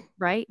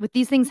 Right? With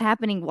these things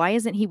happening, why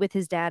isn't he with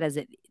his dad as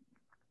it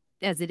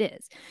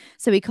is?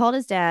 So he called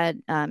his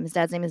dad. His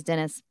dad's name is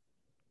Dennis.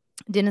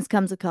 Dennis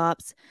comes to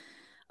cops,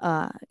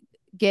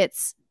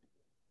 gets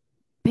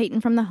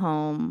Peyton from the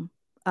home.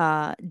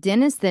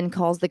 Dennis then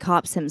calls the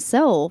cops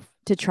himself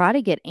to try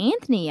to get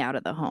Anthony out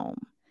of the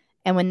home.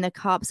 And when the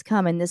cops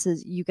come, and this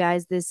is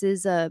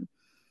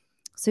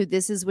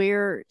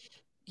where,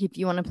 if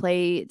you want to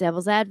play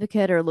devil's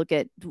advocate or look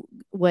at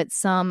what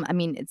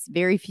it's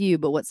very few,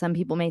 but what some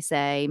people may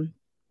say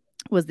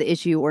was the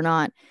issue or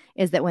not,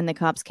 is that when the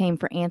cops came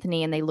for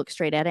Anthony and they looked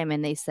straight at him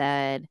and they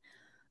said,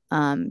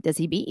 does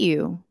he beat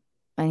you?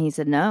 And he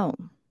said, no.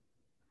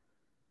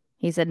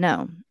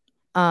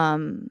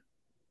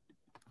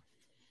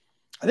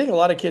 I think a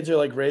lot of kids are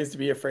like raised to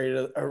be afraid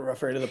of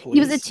the police. He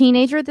was a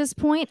teenager at this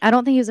point. I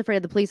don't think he was afraid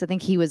of the police. I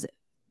think he was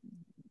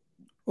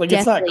like,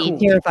 it's not cool.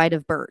 Terrified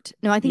of Burt.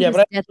 No, I think he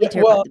was deathly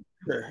terrified. Well,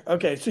 sure.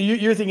 Okay, so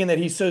you're thinking that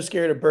he's so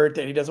scared of Burt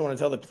that he doesn't want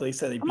to tell the police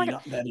that he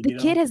the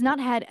kid has not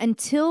had,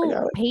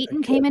 until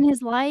Peyton came in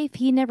his life,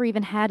 he never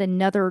even had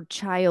another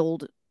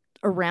child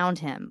around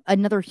him,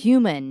 another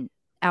human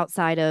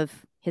outside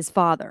of his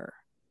father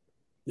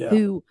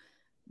who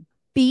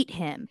beat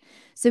him.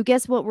 So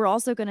guess what? We're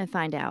also going to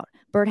find out.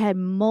 Burt had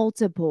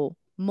multiple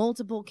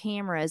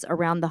cameras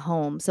around the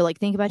home. So like,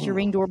 think about your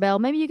Ring doorbell.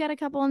 Maybe you got a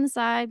couple on the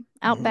side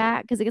out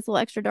back because it gets a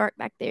little extra dark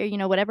back there,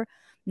 whatever.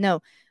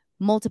 No,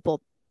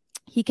 multiple.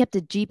 He kept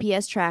a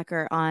GPS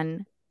tracker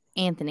on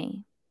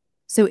Anthony.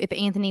 So if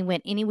Anthony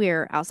went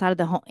anywhere outside of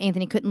the home,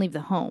 Anthony couldn't leave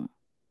the home.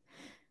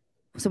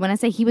 So when I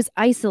say he was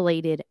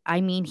isolated, I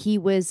mean he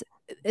was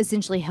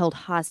essentially held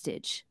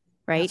hostage,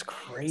 right? That's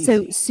crazy.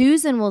 So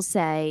Susan will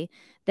say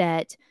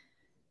that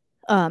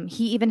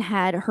he even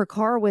had, her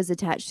car was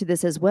attached to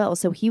this as well.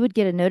 So he would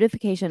get a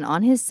notification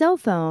on his cell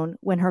phone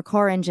when her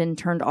car engine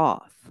turned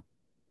off.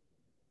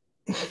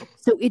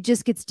 So it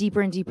just gets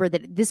deeper and deeper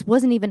that this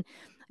wasn't even,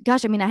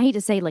 gosh, I mean, I hate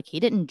to say, like, he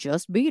didn't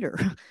just beat her.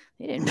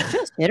 He didn't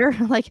just hit her.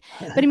 Like,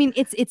 but I mean,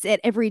 it's at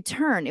every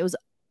turn. It was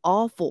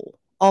awful.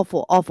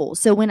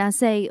 So when I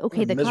say,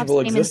 okay, the cops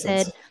came and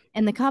said,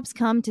 and the cops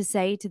come to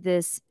say to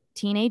this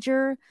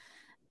teenager,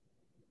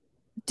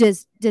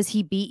 does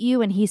he beat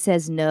you? And he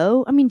says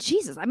no. I mean,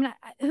 Jesus. I mean,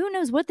 who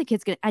knows what the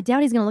kid's gonna. I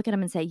doubt he's gonna look at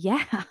him and say,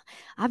 "Yeah,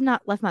 I've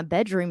not left my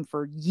bedroom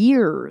for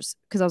years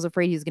because I was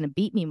afraid he was gonna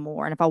beat me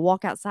more." And if I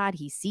walk outside,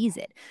 he sees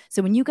it.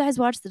 So when you guys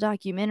watch the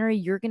documentary,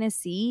 you're gonna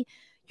see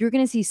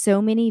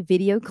so many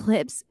video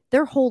clips.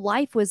 Their whole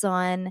life was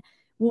on.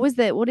 What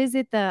is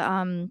it?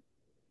 The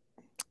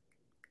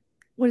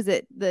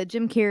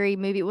Jim Carrey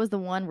movie? It was the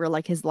one where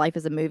like his life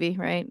is a movie,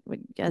 right?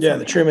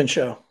 The Truman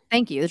Show.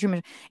 Thank you. The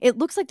Truman. It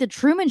looks like the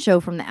Truman Show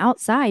from the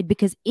outside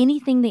because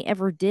anything they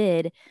ever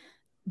did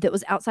that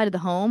was outside of the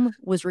home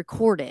was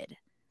recorded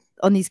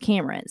on these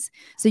cameras.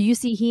 So you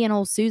see he and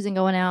old Susan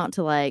going out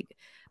to like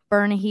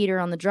burn a heater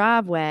on the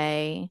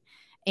driveway,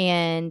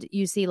 and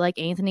you see like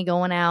Anthony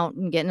going out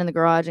and getting in the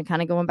garage and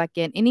kind of going back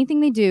in. Anything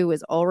they do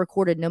is all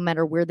recorded, no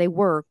matter where they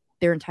were.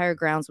 Their entire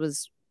grounds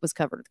was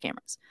covered with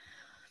cameras.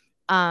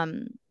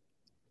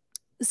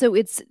 So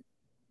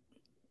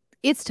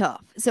it's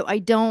tough. So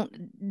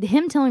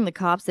him telling the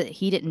cops that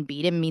he didn't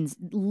beat him means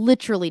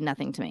literally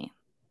nothing to me.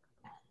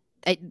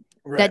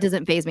 That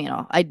doesn't faze me at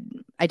all. I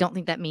don't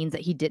think that means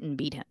that he didn't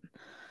beat him.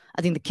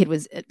 I think the kid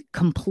was a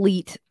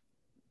complete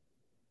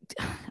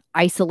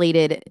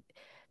isolated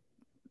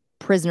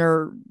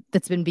prisoner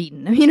that's been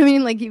beaten. You know what I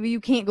mean? Like you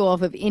can't go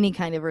off of any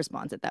kind of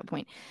response at that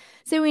point.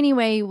 So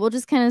anyway, we'll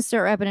just kind of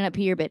start wrapping it up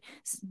here. But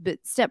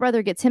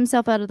stepbrother gets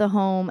himself out of the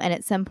home, and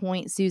at some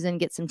point, Susan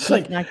gets some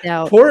teeth knocked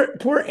out.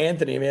 Poor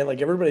Anthony, man.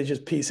 Like everybody's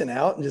just peacing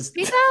out and just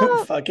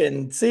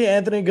fucking see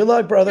Anthony. Good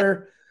luck,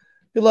 brother.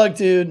 Good luck,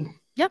 dude.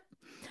 Yep.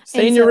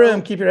 Stay in your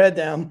room. Keep your head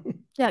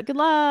down. Yeah. Good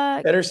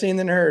luck. Better seen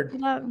than heard.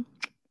 Good luck.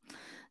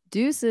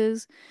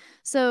 Deuces.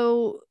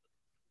 So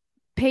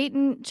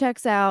Peyton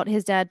checks out.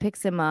 His dad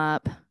picks him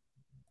up.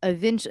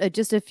 Eventually,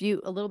 just a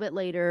little bit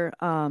later,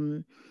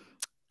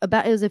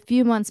 it was a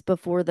few months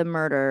before the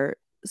murder,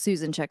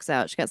 Susan checks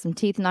out. She got some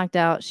teeth knocked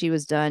out. She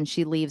was done.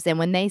 She leaves. And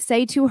when they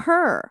say to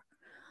her,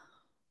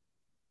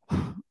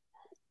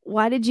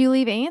 "Why did you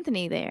leave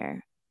Anthony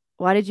there?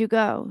 Why did you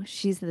go?"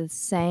 She's the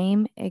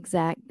same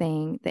exact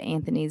thing that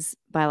Anthony's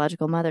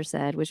biological mother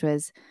said, which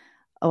was,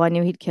 "Oh, I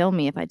knew he'd kill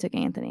me if I took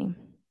Anthony.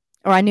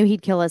 Or I knew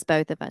he'd kill us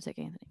both if I took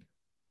Anthony."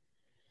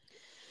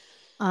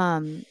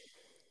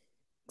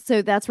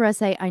 So that's where I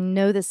say I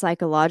know the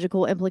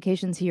psychological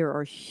implications here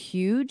are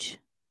huge,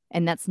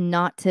 and that's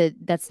not to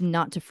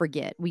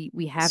forget. We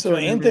have to So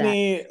remember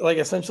Anthony, like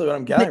essentially what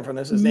I'm gathering from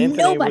this is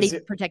nobody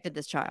protected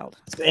this child.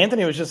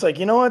 Anthony was just like,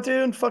 you know what,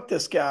 dude, fuck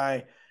this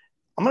guy.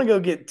 I'm gonna go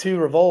get 2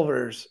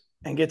 revolvers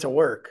and get to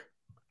work.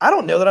 I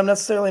don't know that I'm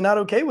necessarily not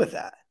okay with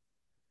that.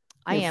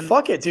 I am.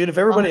 Fuck it, dude. If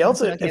everybody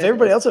else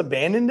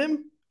abandoned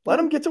him, let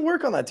him get to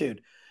work on that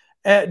dude.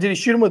 Did he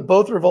shoot him with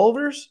both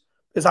revolvers?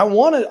 Because I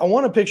want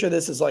to picture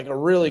this as like a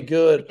really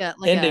good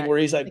ending where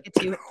he's like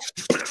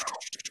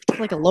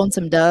a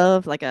lonesome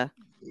dove,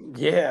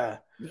 yeah.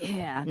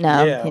 No,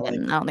 I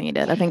don't think he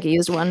did. I think he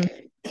used one.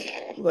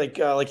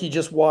 Like he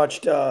just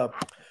watched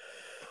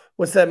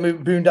what's that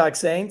movie, Boondock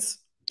Saints?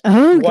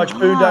 Oh, watched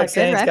Boondock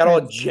Saints, reference. got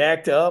all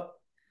jacked up.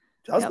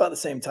 That was about the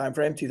same time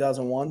frame,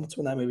 2001. That's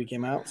when that movie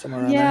came out,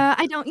 somewhere around there. Yeah,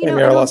 I don't.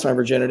 I lost my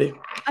virginity.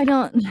 I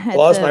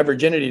lost my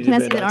virginity to Can I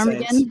see that arm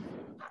Saints. again?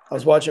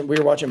 We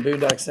were watching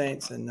Boondock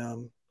Saints, and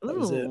that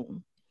was it. Really?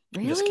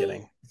 I'm just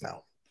kidding.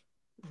 No.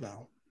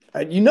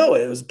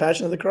 It was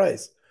Passion of the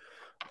Christ.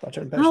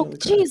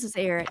 Jesus,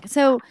 Eric.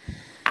 So,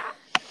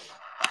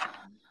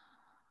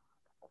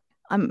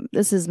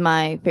 this is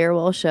my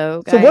farewell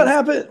show, guys. So what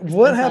happened?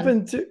 What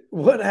happened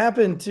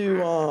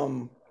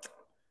to?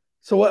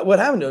 So what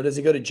happened to him? Does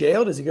he go to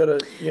jail? Does he go to?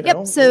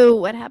 Yep. So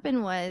what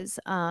happened was,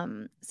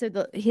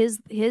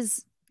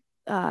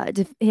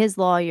 his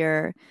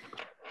lawyer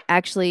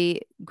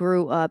actually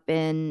grew up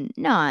in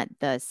not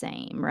the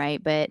same,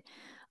 right? But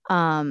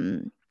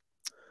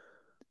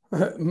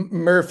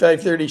Murph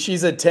 530,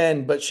 she's a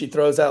 10, but she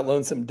throws out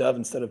Lonesome Dove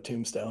instead of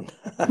Tombstone.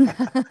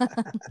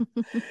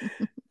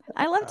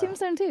 I love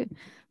Tombstone too.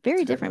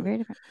 Very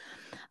different.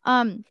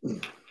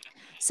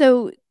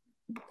 So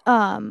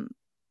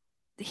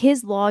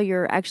his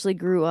lawyer actually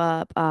grew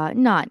up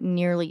not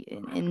nearly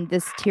in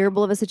this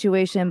terrible of a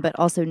situation, but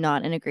also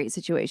not in a great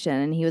situation.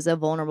 And he was a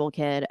vulnerable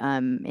kid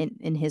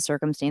in his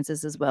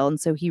circumstances as well. And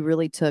so he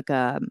really took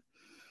a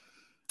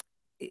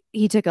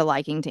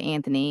liking to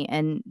Anthony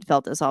and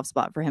felt a soft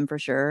spot for him for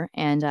sure.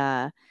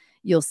 And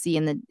you'll see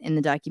in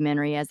the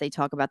documentary as they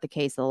talk about the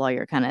case, the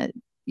lawyer kind of,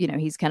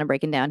 he's kind of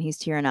breaking down, he's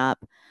tearing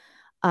up.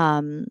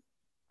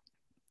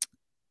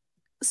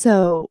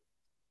 So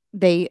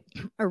they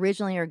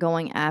originally are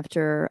going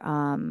after,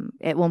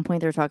 at one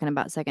point they're talking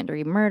about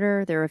second-degree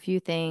murder. There are a few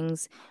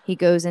things. He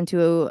gets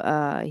into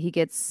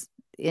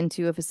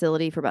a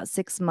facility for about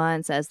 6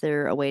 months as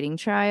they're awaiting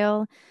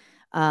trial.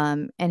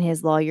 And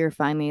his lawyer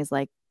finally is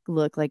like,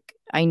 look,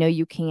 I know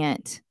you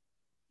can't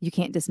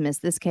dismiss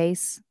this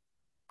case.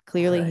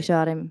 Clearly, right. He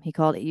shot him. He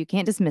called it. You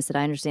can't dismiss it.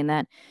 I understand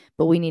that.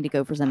 But we need to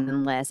go for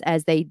something less.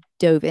 As they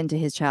dove into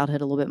his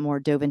childhood a little bit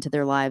more, dove into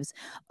their lives.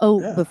 Oh,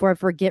 yeah. Before I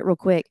forget real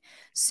quick,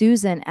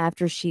 Susan,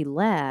 after she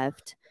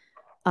left,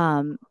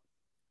 do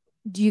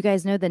you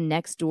guys know the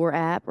Nextdoor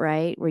app,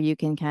 right? Where you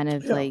can kind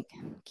of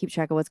keep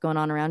track of what's going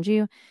on around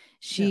you.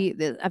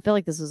 I feel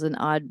like this was an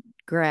odd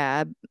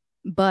grab,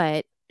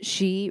 but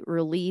she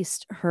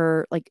released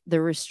her the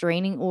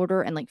restraining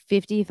order and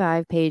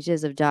 55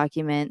 pages of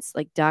documents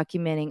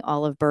documenting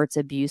all of Burt's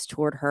abuse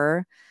toward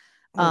her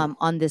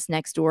on this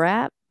Nextdoor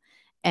app,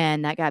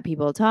 and that got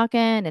people talking,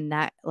 and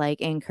that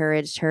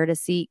encouraged her to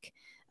seek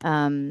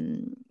I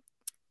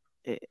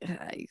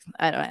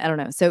don't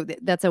know. So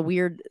that's a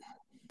weird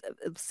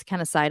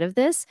kind of side of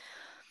this.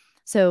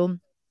 So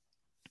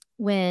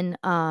when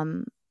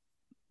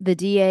the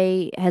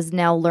DA has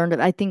now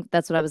learned, I think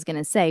that's what I was going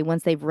to say.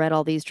 Once they've read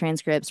all these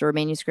transcripts or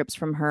manuscripts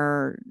from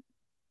her,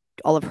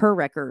 all of her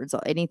records,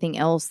 anything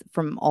else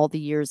from all the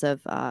years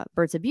of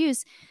Burt's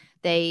abuse,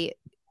 they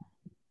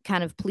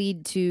kind of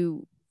plead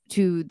to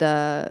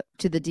the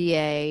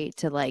DA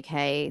to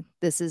hey,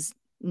 this is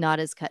not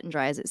as cut and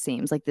dry as it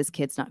seems. This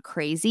kid's not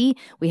crazy.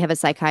 We have a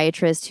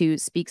psychiatrist who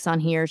speaks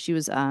on here.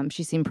 She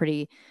seemed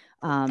pretty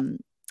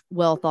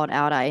well thought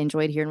out. I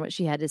enjoyed hearing what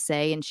she had to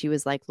say. And she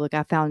was like, look,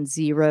 I found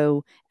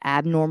 0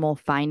 abnormal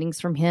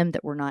findings from him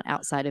that were not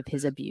outside of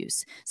his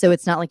abuse. So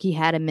it's not like he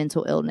had a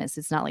mental illness.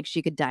 It's not like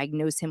she could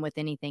diagnose him with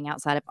anything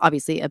outside of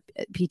obviously a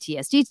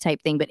PTSD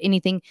type thing, but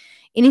anything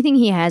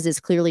he has is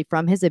clearly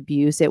from his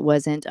abuse. It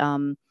wasn't,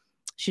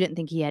 she didn't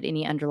think he had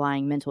any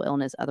underlying mental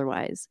illness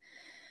otherwise.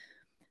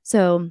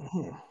 So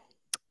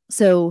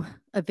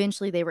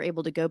eventually they were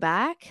able to go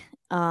back.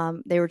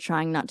 They were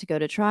trying not to go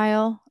to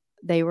trial.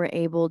 They were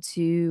able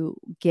to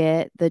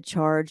get the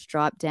charge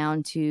dropped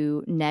down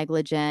to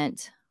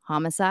negligent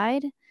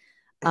homicide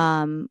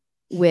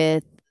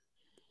with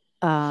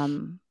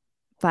 5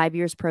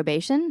 years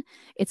probation.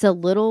 It's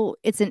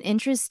an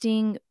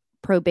interesting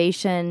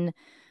probation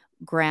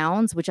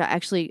grounds, which I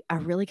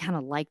really kind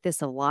of like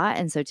this a lot.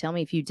 And so tell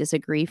me if you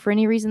disagree for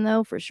any reason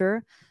though, for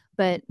sure.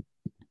 But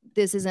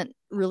this isn't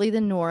really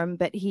the norm,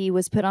 but he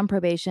was put on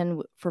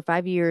probation for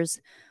 5 years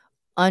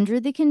under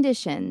the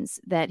conditions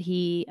that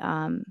he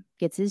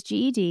gets his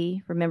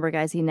GED. Remember,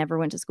 guys, he never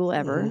went to school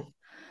ever. Mm-hmm.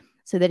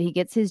 So that he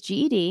gets his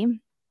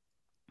GED.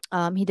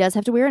 He does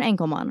have to wear an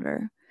ankle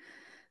monitor.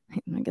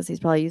 I guess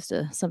he's probably used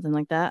to something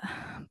like that.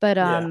 But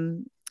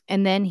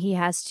And then he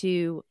has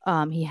to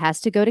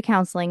go to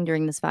counseling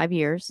during this 5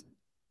 years,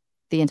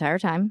 the entire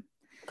time.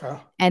 Okay.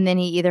 And then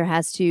he either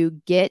has to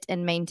get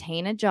and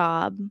maintain a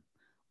job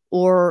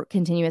or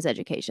continue his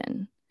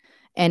education.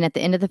 And at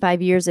the end of the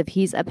 5 years, if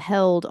he's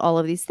upheld all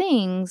of these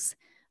things,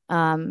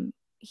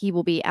 he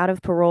will be out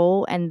of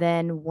parole. And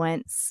then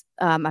once,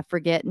 I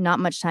forget, not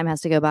much time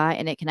has to go by,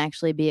 and it can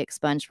actually be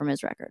expunged from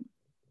his record.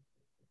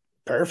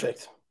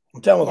 Perfect.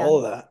 I'm down with all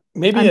of that.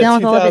 Maybe I'm a down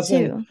with all of it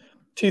too.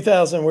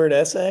 2,000 word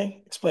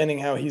essay explaining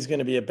how he's going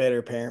to be a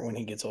better parent when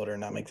he gets older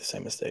and not make the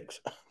same mistakes.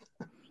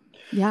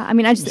 Yeah, I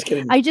mean, I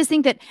just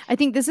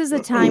think this is a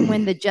time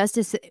when the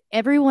justice,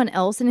 everyone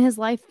else in his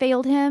life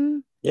failed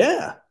him.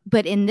 Yeah.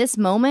 But in this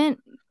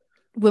moment,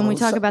 when we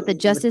talk about the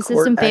justice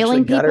system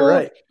failing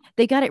people,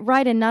 they got it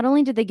right. And not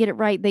only did they get it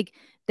right,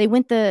 they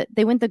went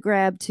the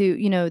grab to,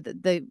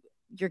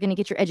 you're going to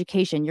get your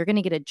education, you're going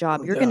to get a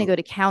job, you're going to go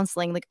to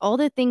counseling, like all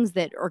the things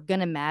that are going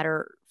to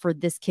matter for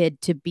this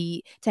kid to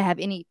have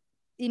any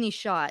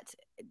shot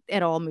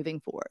at all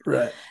moving forward.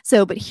 Right.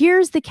 So, but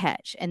here's the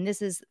catch, and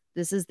this is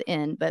the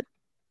end, but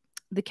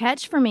the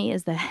catch for me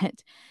is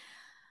that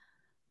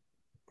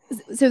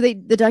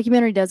the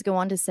documentary does go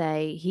on to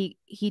say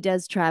he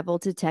does travel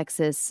to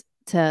Texas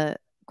to,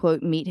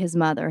 quote, meet his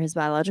mother, his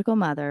biological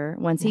mother.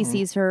 Once he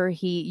sees her,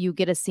 you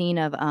get a scene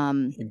of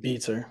he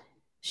beats her.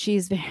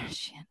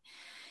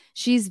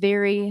 She's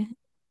very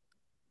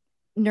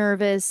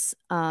nervous,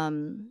 a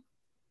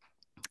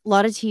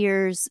lot of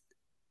tears.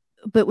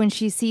 But when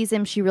she sees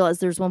him, she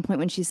realized there's one point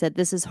when she said,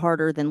 this is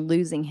harder than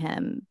losing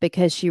him,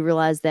 because she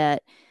realized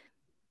that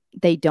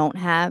they don't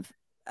have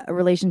a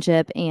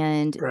relationship,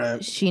 and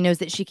she knows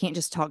that she can't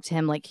just talk to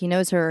him. Like, he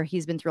knows her,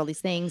 he's been through all these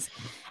things.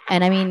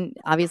 And I mean,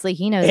 obviously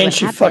he knows. And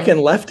she fucking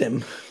left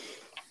him.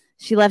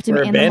 She left him,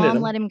 and the mom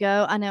let him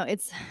go. I know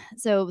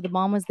so the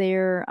mom was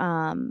there.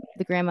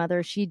 The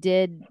grandmother, she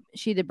did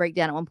break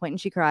down at one point,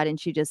 and she cried, and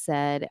she just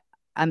said,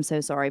 I'm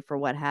so sorry for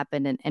what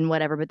happened and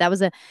whatever. But that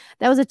was a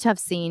tough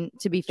scene,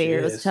 to be fair.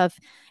 It was tough.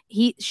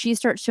 She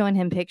starts showing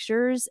him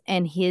pictures,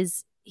 and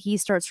he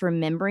starts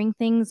remembering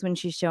things when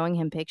she's showing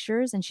him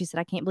pictures. And she said,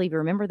 I can't believe you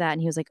remember that.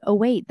 And he was like, oh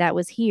wait, that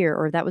was here,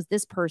 or that was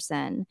this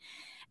person.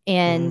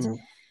 And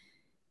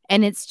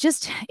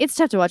it's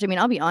tough to watch. I mean,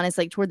 I'll be honest,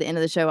 like toward the end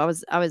of the show, I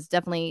was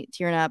definitely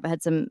tearing up. I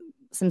had some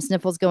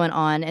sniffles going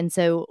on. And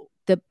so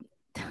the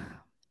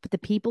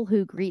people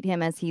who greet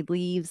him as he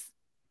leaves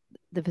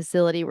the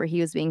facility where he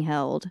was being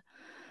held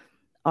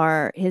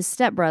are his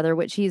stepbrother,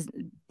 which he's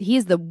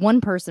the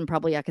one person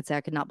probably I could say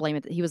I could not blame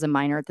it that he was a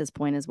minor at this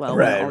point as well.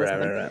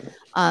 Right.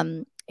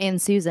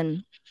 And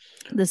Susan,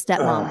 the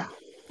stepmom,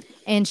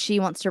 and she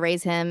wants to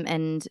raise him,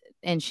 and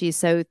she's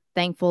so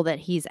thankful that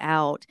he's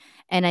out.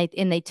 And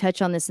they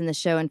touch on this in the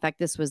show. In fact,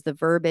 this was the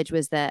verbiage,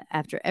 was that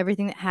after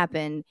everything that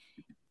happened,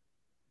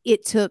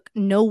 it took,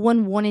 no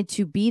one wanted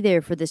to be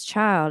there for this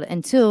child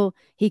until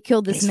he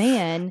killed this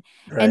man.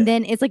 Right. And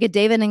then it's like a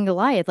David and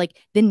Goliath. Like,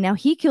 then now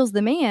he kills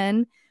the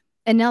man,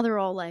 and now they're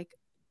all like,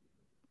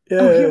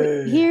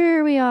 oh,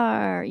 here we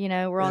are.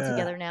 We're all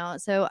together now.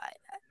 So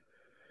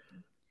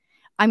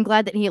I'm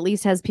glad that he at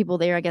least has people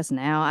there, I guess,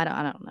 now. I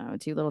don't know.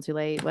 Too little, too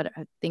late.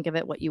 Think of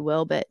it what you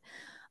will. But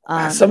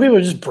some people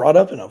are just brought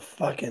up in a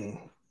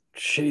fucking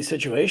shitty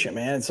situation,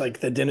 man. It's like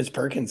the Dennis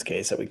Perkins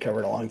case that we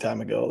covered a long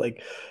time ago.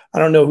 Like, I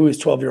don't know who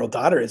his 12-year-old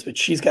daughter is, but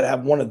she's got to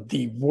have one of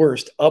the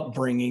worst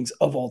upbringings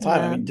of all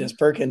time. I mean, Dennis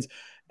Perkins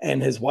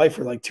and his wife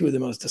were like two of the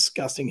most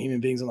disgusting human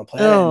beings on the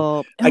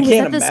planet. I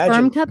can't imagine. The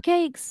sperm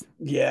cupcakes?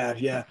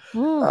 Yeah.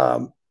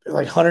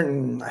 Like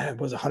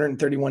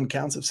 131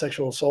 counts of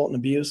sexual assault and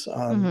abuse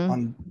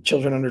on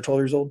children under 12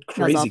 years old.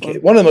 Crazy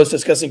case. One of the most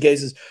disgusting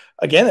cases,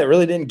 again, that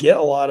really didn't get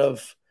a lot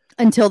of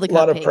until the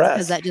lot of press,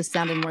 because that just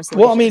sounded more salacious.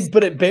 Well, I mean,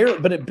 but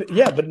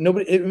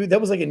nobody, that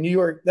was like a New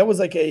York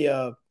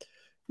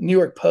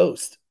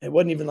Post. It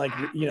wasn't even like,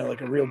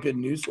 like a real good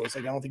news source.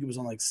 Like, I don't think it was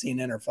on like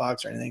CNN or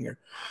Fox or anything, or,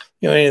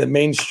 any of the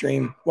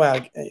mainstream,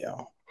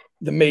 the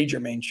major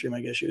mainstream,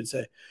 I guess you would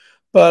say.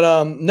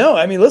 But no,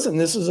 I mean, listen,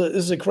 this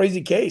is a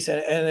crazy case,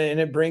 and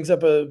it brings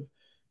up an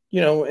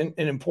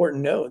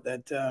important note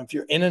that if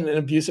you're in an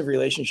abusive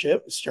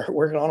relationship, start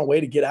working on a way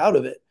to get out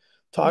of it.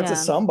 Talk to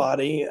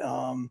somebody,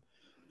 and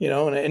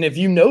if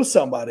you know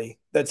somebody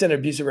that's in an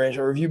abusive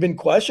relationship, or if you've been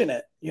questioning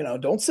it,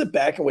 don't sit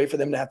back and wait for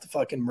them to have to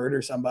fucking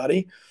murder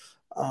somebody.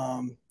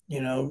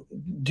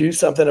 Do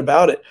something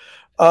about it.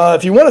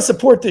 If you want to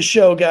support this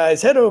show,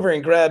 guys, head over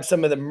and grab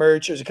some of the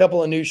merch. There's a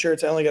couple of new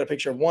shirts. I only got a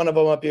picture of one of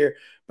them up here,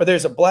 but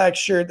there's a black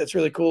shirt that's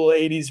really cool,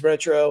 80s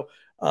retro.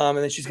 And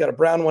then she's got a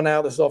brown one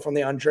out. This is all from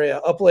the Andrea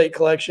Uplate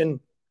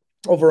collection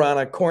over on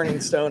a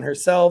Corningstone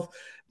herself.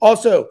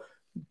 Also,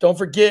 don't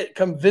forget,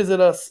 come visit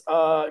us.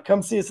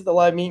 Come see us at the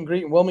live meet and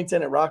greet in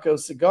Wilmington at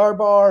Rocco's Cigar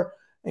Bar,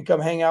 and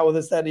come hang out with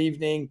us that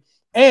evening.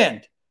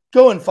 And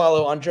go and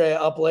follow Andrea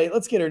Uplate.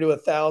 Let's get her to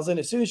 1,000.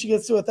 As soon as she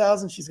gets to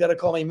 1,000, she's got to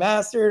call me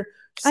master.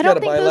 She's got to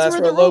buy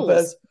Lázaro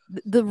Lopez.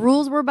 The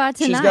rules were by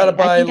tonight. She's got to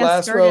buy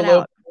Lázaro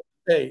Lopez.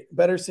 Hey,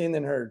 better seen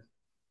than heard.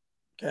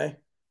 Okay?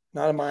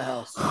 Not in my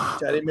house.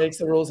 Daddy makes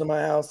the rules in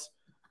my house.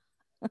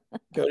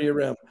 Go to your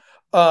room.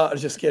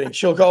 Just kidding.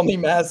 She'll call me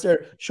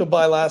master. She'll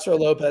buy Lázaro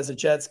Lopez a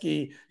jet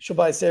ski. She'll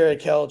buy Sarah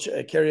Kelch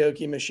a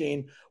karaoke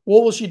machine.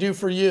 What will she do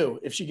for you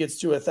if she gets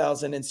to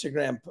 1,000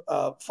 Instagram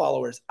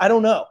followers? I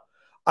don't know.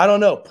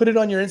 Put it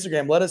on your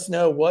Instagram. Let us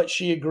know what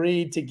she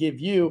agreed to give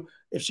you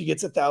if she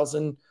gets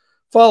 1,000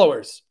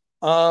 followers.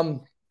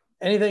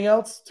 Anything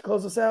else to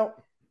close us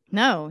out?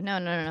 No.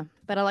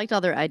 But I liked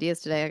all their ideas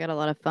today. I got a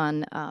lot of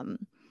fun.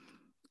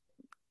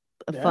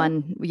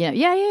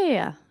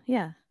 Yeah.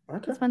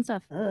 Okay. It's fun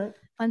stuff. All right.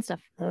 Fun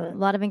stuff. All right. A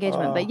lot of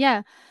engagement. But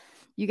yeah,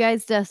 you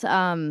guys just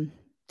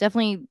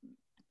definitely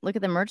look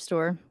at the merch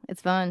store.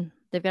 It's fun.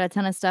 They've got a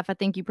ton of stuff. I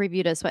think you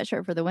previewed a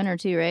sweatshirt for the winter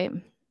too, right?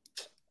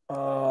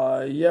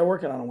 Yeah,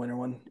 working on a winter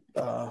one.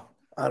 I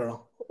don't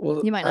know.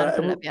 Well, You might not have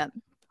put it up yet.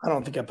 I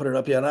don't think I put it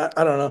up yet.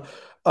 I don't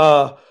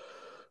know.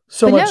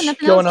 So much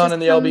going on in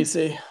the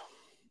LBC.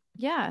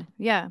 Yeah.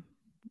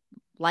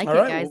 Like All it,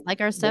 right. guys.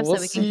 Like our stuff, We'll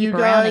so we see can you keep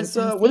around. guys.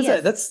 And What is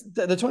that? That's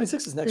the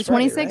 26th is next the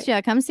Friday. 26th. Right?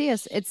 Yeah, come see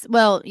us. It's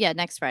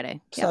next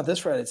Friday. It's not this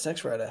Friday. It's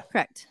next Friday.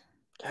 Correct.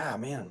 God,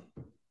 man.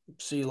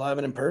 See you live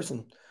and in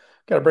person.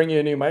 Got to bring you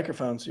a new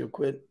microphone so you'll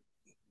quit.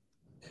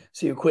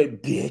 So you'll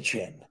quit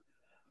bitching. I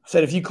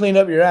said if you clean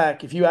up your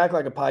act, if you act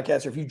like a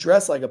podcaster, if you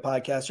dress like a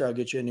podcaster, I'll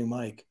get you a new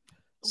mic.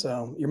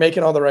 So you're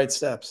making all the right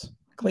steps.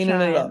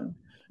 Cleaning it up.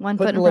 One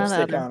foot Putting in front of the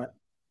lipstick other. on it.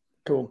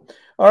 Cool.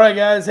 All right,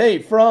 guys. Hey,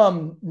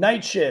 from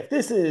Nightshift,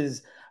 this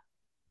is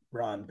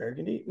Ron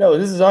Burgundy. No,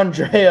 this is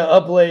Andrea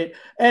Uplate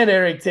and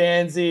Eric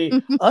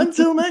Tansey.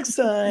 Until next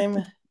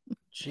time,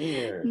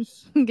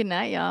 cheers. Good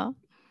night, y'all.